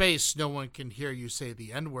space, no one can hear you say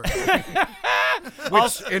the N-word.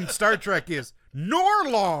 Which in Star Trek is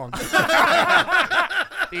Norlong.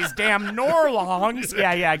 These damn Norlongs.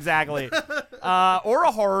 Yeah, exactly. Or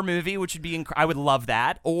a horror movie, which would be I would love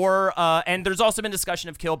that. Or and there's also been discussion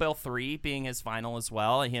of Kill Bill 3 being his final as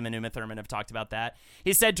well. Him and Uma Thurman have talked about that.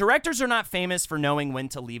 He said, directors are not famous for knowing when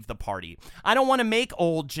to leave the party. I don't want to make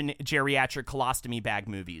old geriatric colostomy bag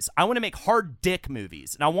movies. I want to make hard dick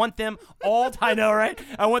movies. And I want them all to, I know, right?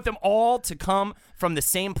 I want them all to come from the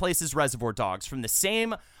same place as Reservoir Dogs, from the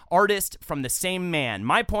same artist, from the same man.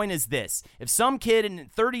 My point is this. If some kid in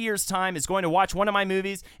 30 years' time is going to watch one of my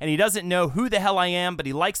movies and he doesn't know who the hell I am, but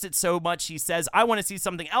he likes it so much he says, I want to see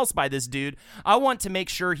something else by this dude, I want to make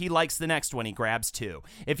sure he likes the next one he grabs too.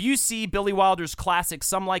 If you see Billy Wilder's classic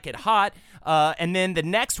Some Like It Hot, and then the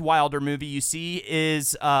next Wilder movie you see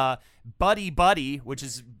is Buddy Buddy, which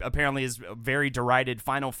is apparently his very derided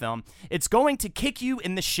final film, it's going to kick you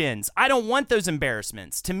in the shins. I don't want those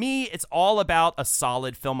embarrassments. To me, it's all about a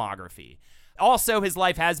solid filmography. Also, his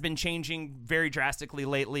life has been changing very drastically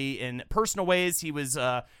lately in personal ways. He was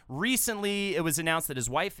recently, it was announced that his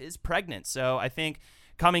wife is pregnant. So I think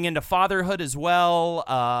coming into fatherhood as well,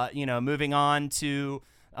 moving on to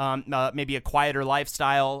maybe a quieter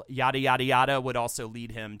lifestyle, yada, yada, yada, would also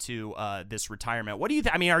lead him to this retirement. What do you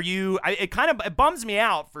think? I mean, it bums me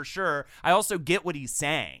out for sure. I also get what he's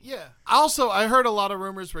saying. Yeah. Also, I heard a lot of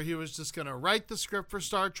rumors where he was just going to write the script for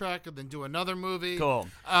Star Trek and then do another movie. Cool.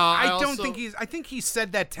 I think he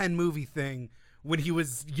said that 10 movie thing when he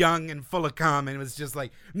was young and full of calm, and it was just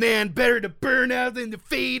like, man, better to burn out than to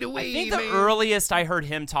fade away. I think the earliest I heard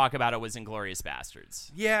him talk about it was Inglourious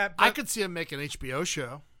Bastards. Yeah, I could see him make an HBO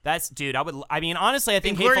show. Honestly, I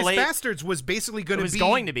think Inglourious Bastards was basically going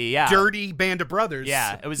to be yeah. Dirty Band of Brothers.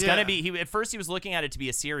 Yeah, it was going to be. At first, he was looking at it to be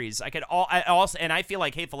a series. I feel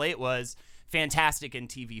like Hateful Eight was fantastic in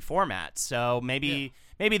TV format. So maybe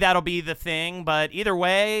that'll be the thing. But either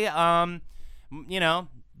way,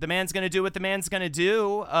 the man's going to do what the man's going to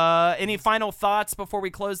do. Any final thoughts before we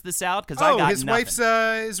close this out? Because I got his nothing. wife's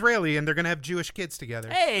Israeli, and they're going to have Jewish kids together.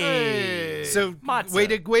 Hey. So Matzah.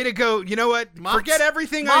 way to go. You know what? Forget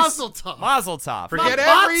everything Mazel tov. Mazel tov. Forget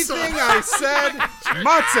everything I said.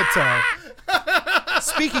 Matzah tov.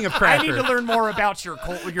 Speaking of crackers. I need to learn more about your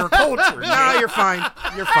culture. No, you're fine.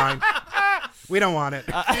 You're fine. We don't want it.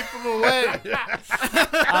 Keep them away.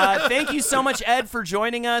 Thank you so much, Ed, for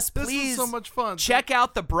joining us. Please this was so much fun. Check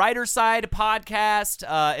out the Brighter Side podcast.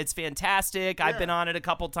 It's fantastic. Yeah. I've been on it a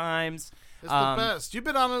couple times. It's the best. You've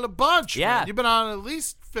been on it a bunch. Yeah, man. You've been on it at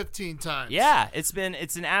least 15 times. Yeah, it's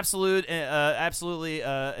an absolutely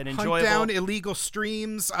an enjoyable. Hunt down illegal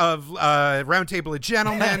streams of Roundtable of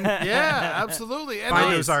Gentlemen. Yeah, absolutely. And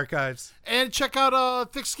find those archives. And check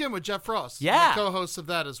out Thick Skin with Jeff Ross. Yeah, the co-host of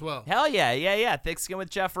that as well. Hell yeah. Thick Skin with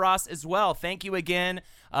Jeff Ross as well. Thank you again.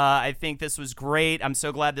 I think this was great. I'm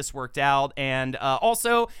so glad this worked out. And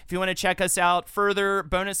also, if you want to check us out further,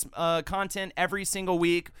 bonus content every single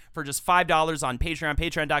week for just $5 on Patreon,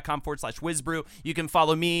 patreon.com/WizBrew. You can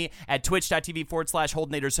follow me at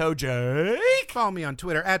twitch.tv/HoldenatorsHo. Jake? Follow me on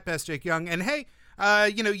Twitter at BestJakeYoung. And hey,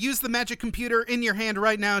 use the magic computer in your hand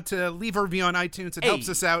right now to leave a review on iTunes. It helps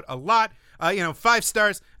us out a lot. 5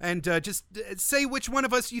 stars. And just say which one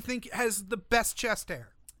of us you think has the best chest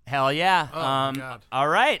hair. Hell yeah. Oh, my God. All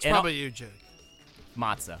right. It's probably you, Jake.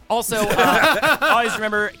 Matzah. Also, always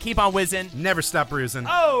remember, keep on whizzing. Never stop bruising.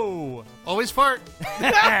 Oh! Always fart.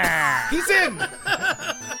 He's in!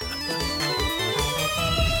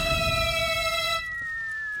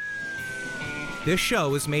 This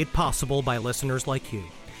show is made possible by listeners like you.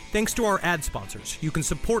 Thanks to our ad sponsors, you can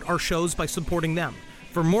support our shows by supporting them.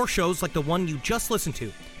 For more shows like the one you just listened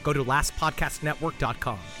to, go to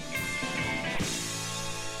lastpodcastnetwork.com.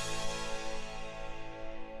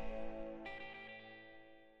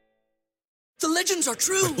 The legends are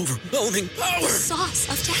true. Overwhelming power! Sauce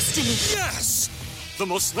of destiny. Yes! The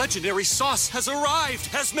most legendary sauce has arrived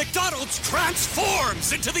as McDonald's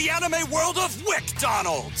transforms into the anime world of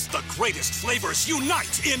WickDonald's. The greatest flavors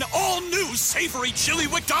unite in all new savory chili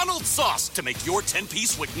McDonald's sauce to make your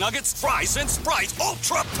 10-piece Wick Nuggets, fries, and Sprite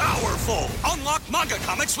ultra-powerful. Unlock manga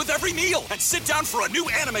comics with every meal and sit down for a new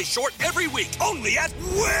anime short every week only at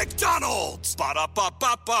WickDonald's.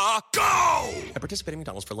 Ba-da-ba-ba-ba, go! At participating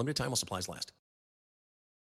McDonald's for a limited time while supplies last.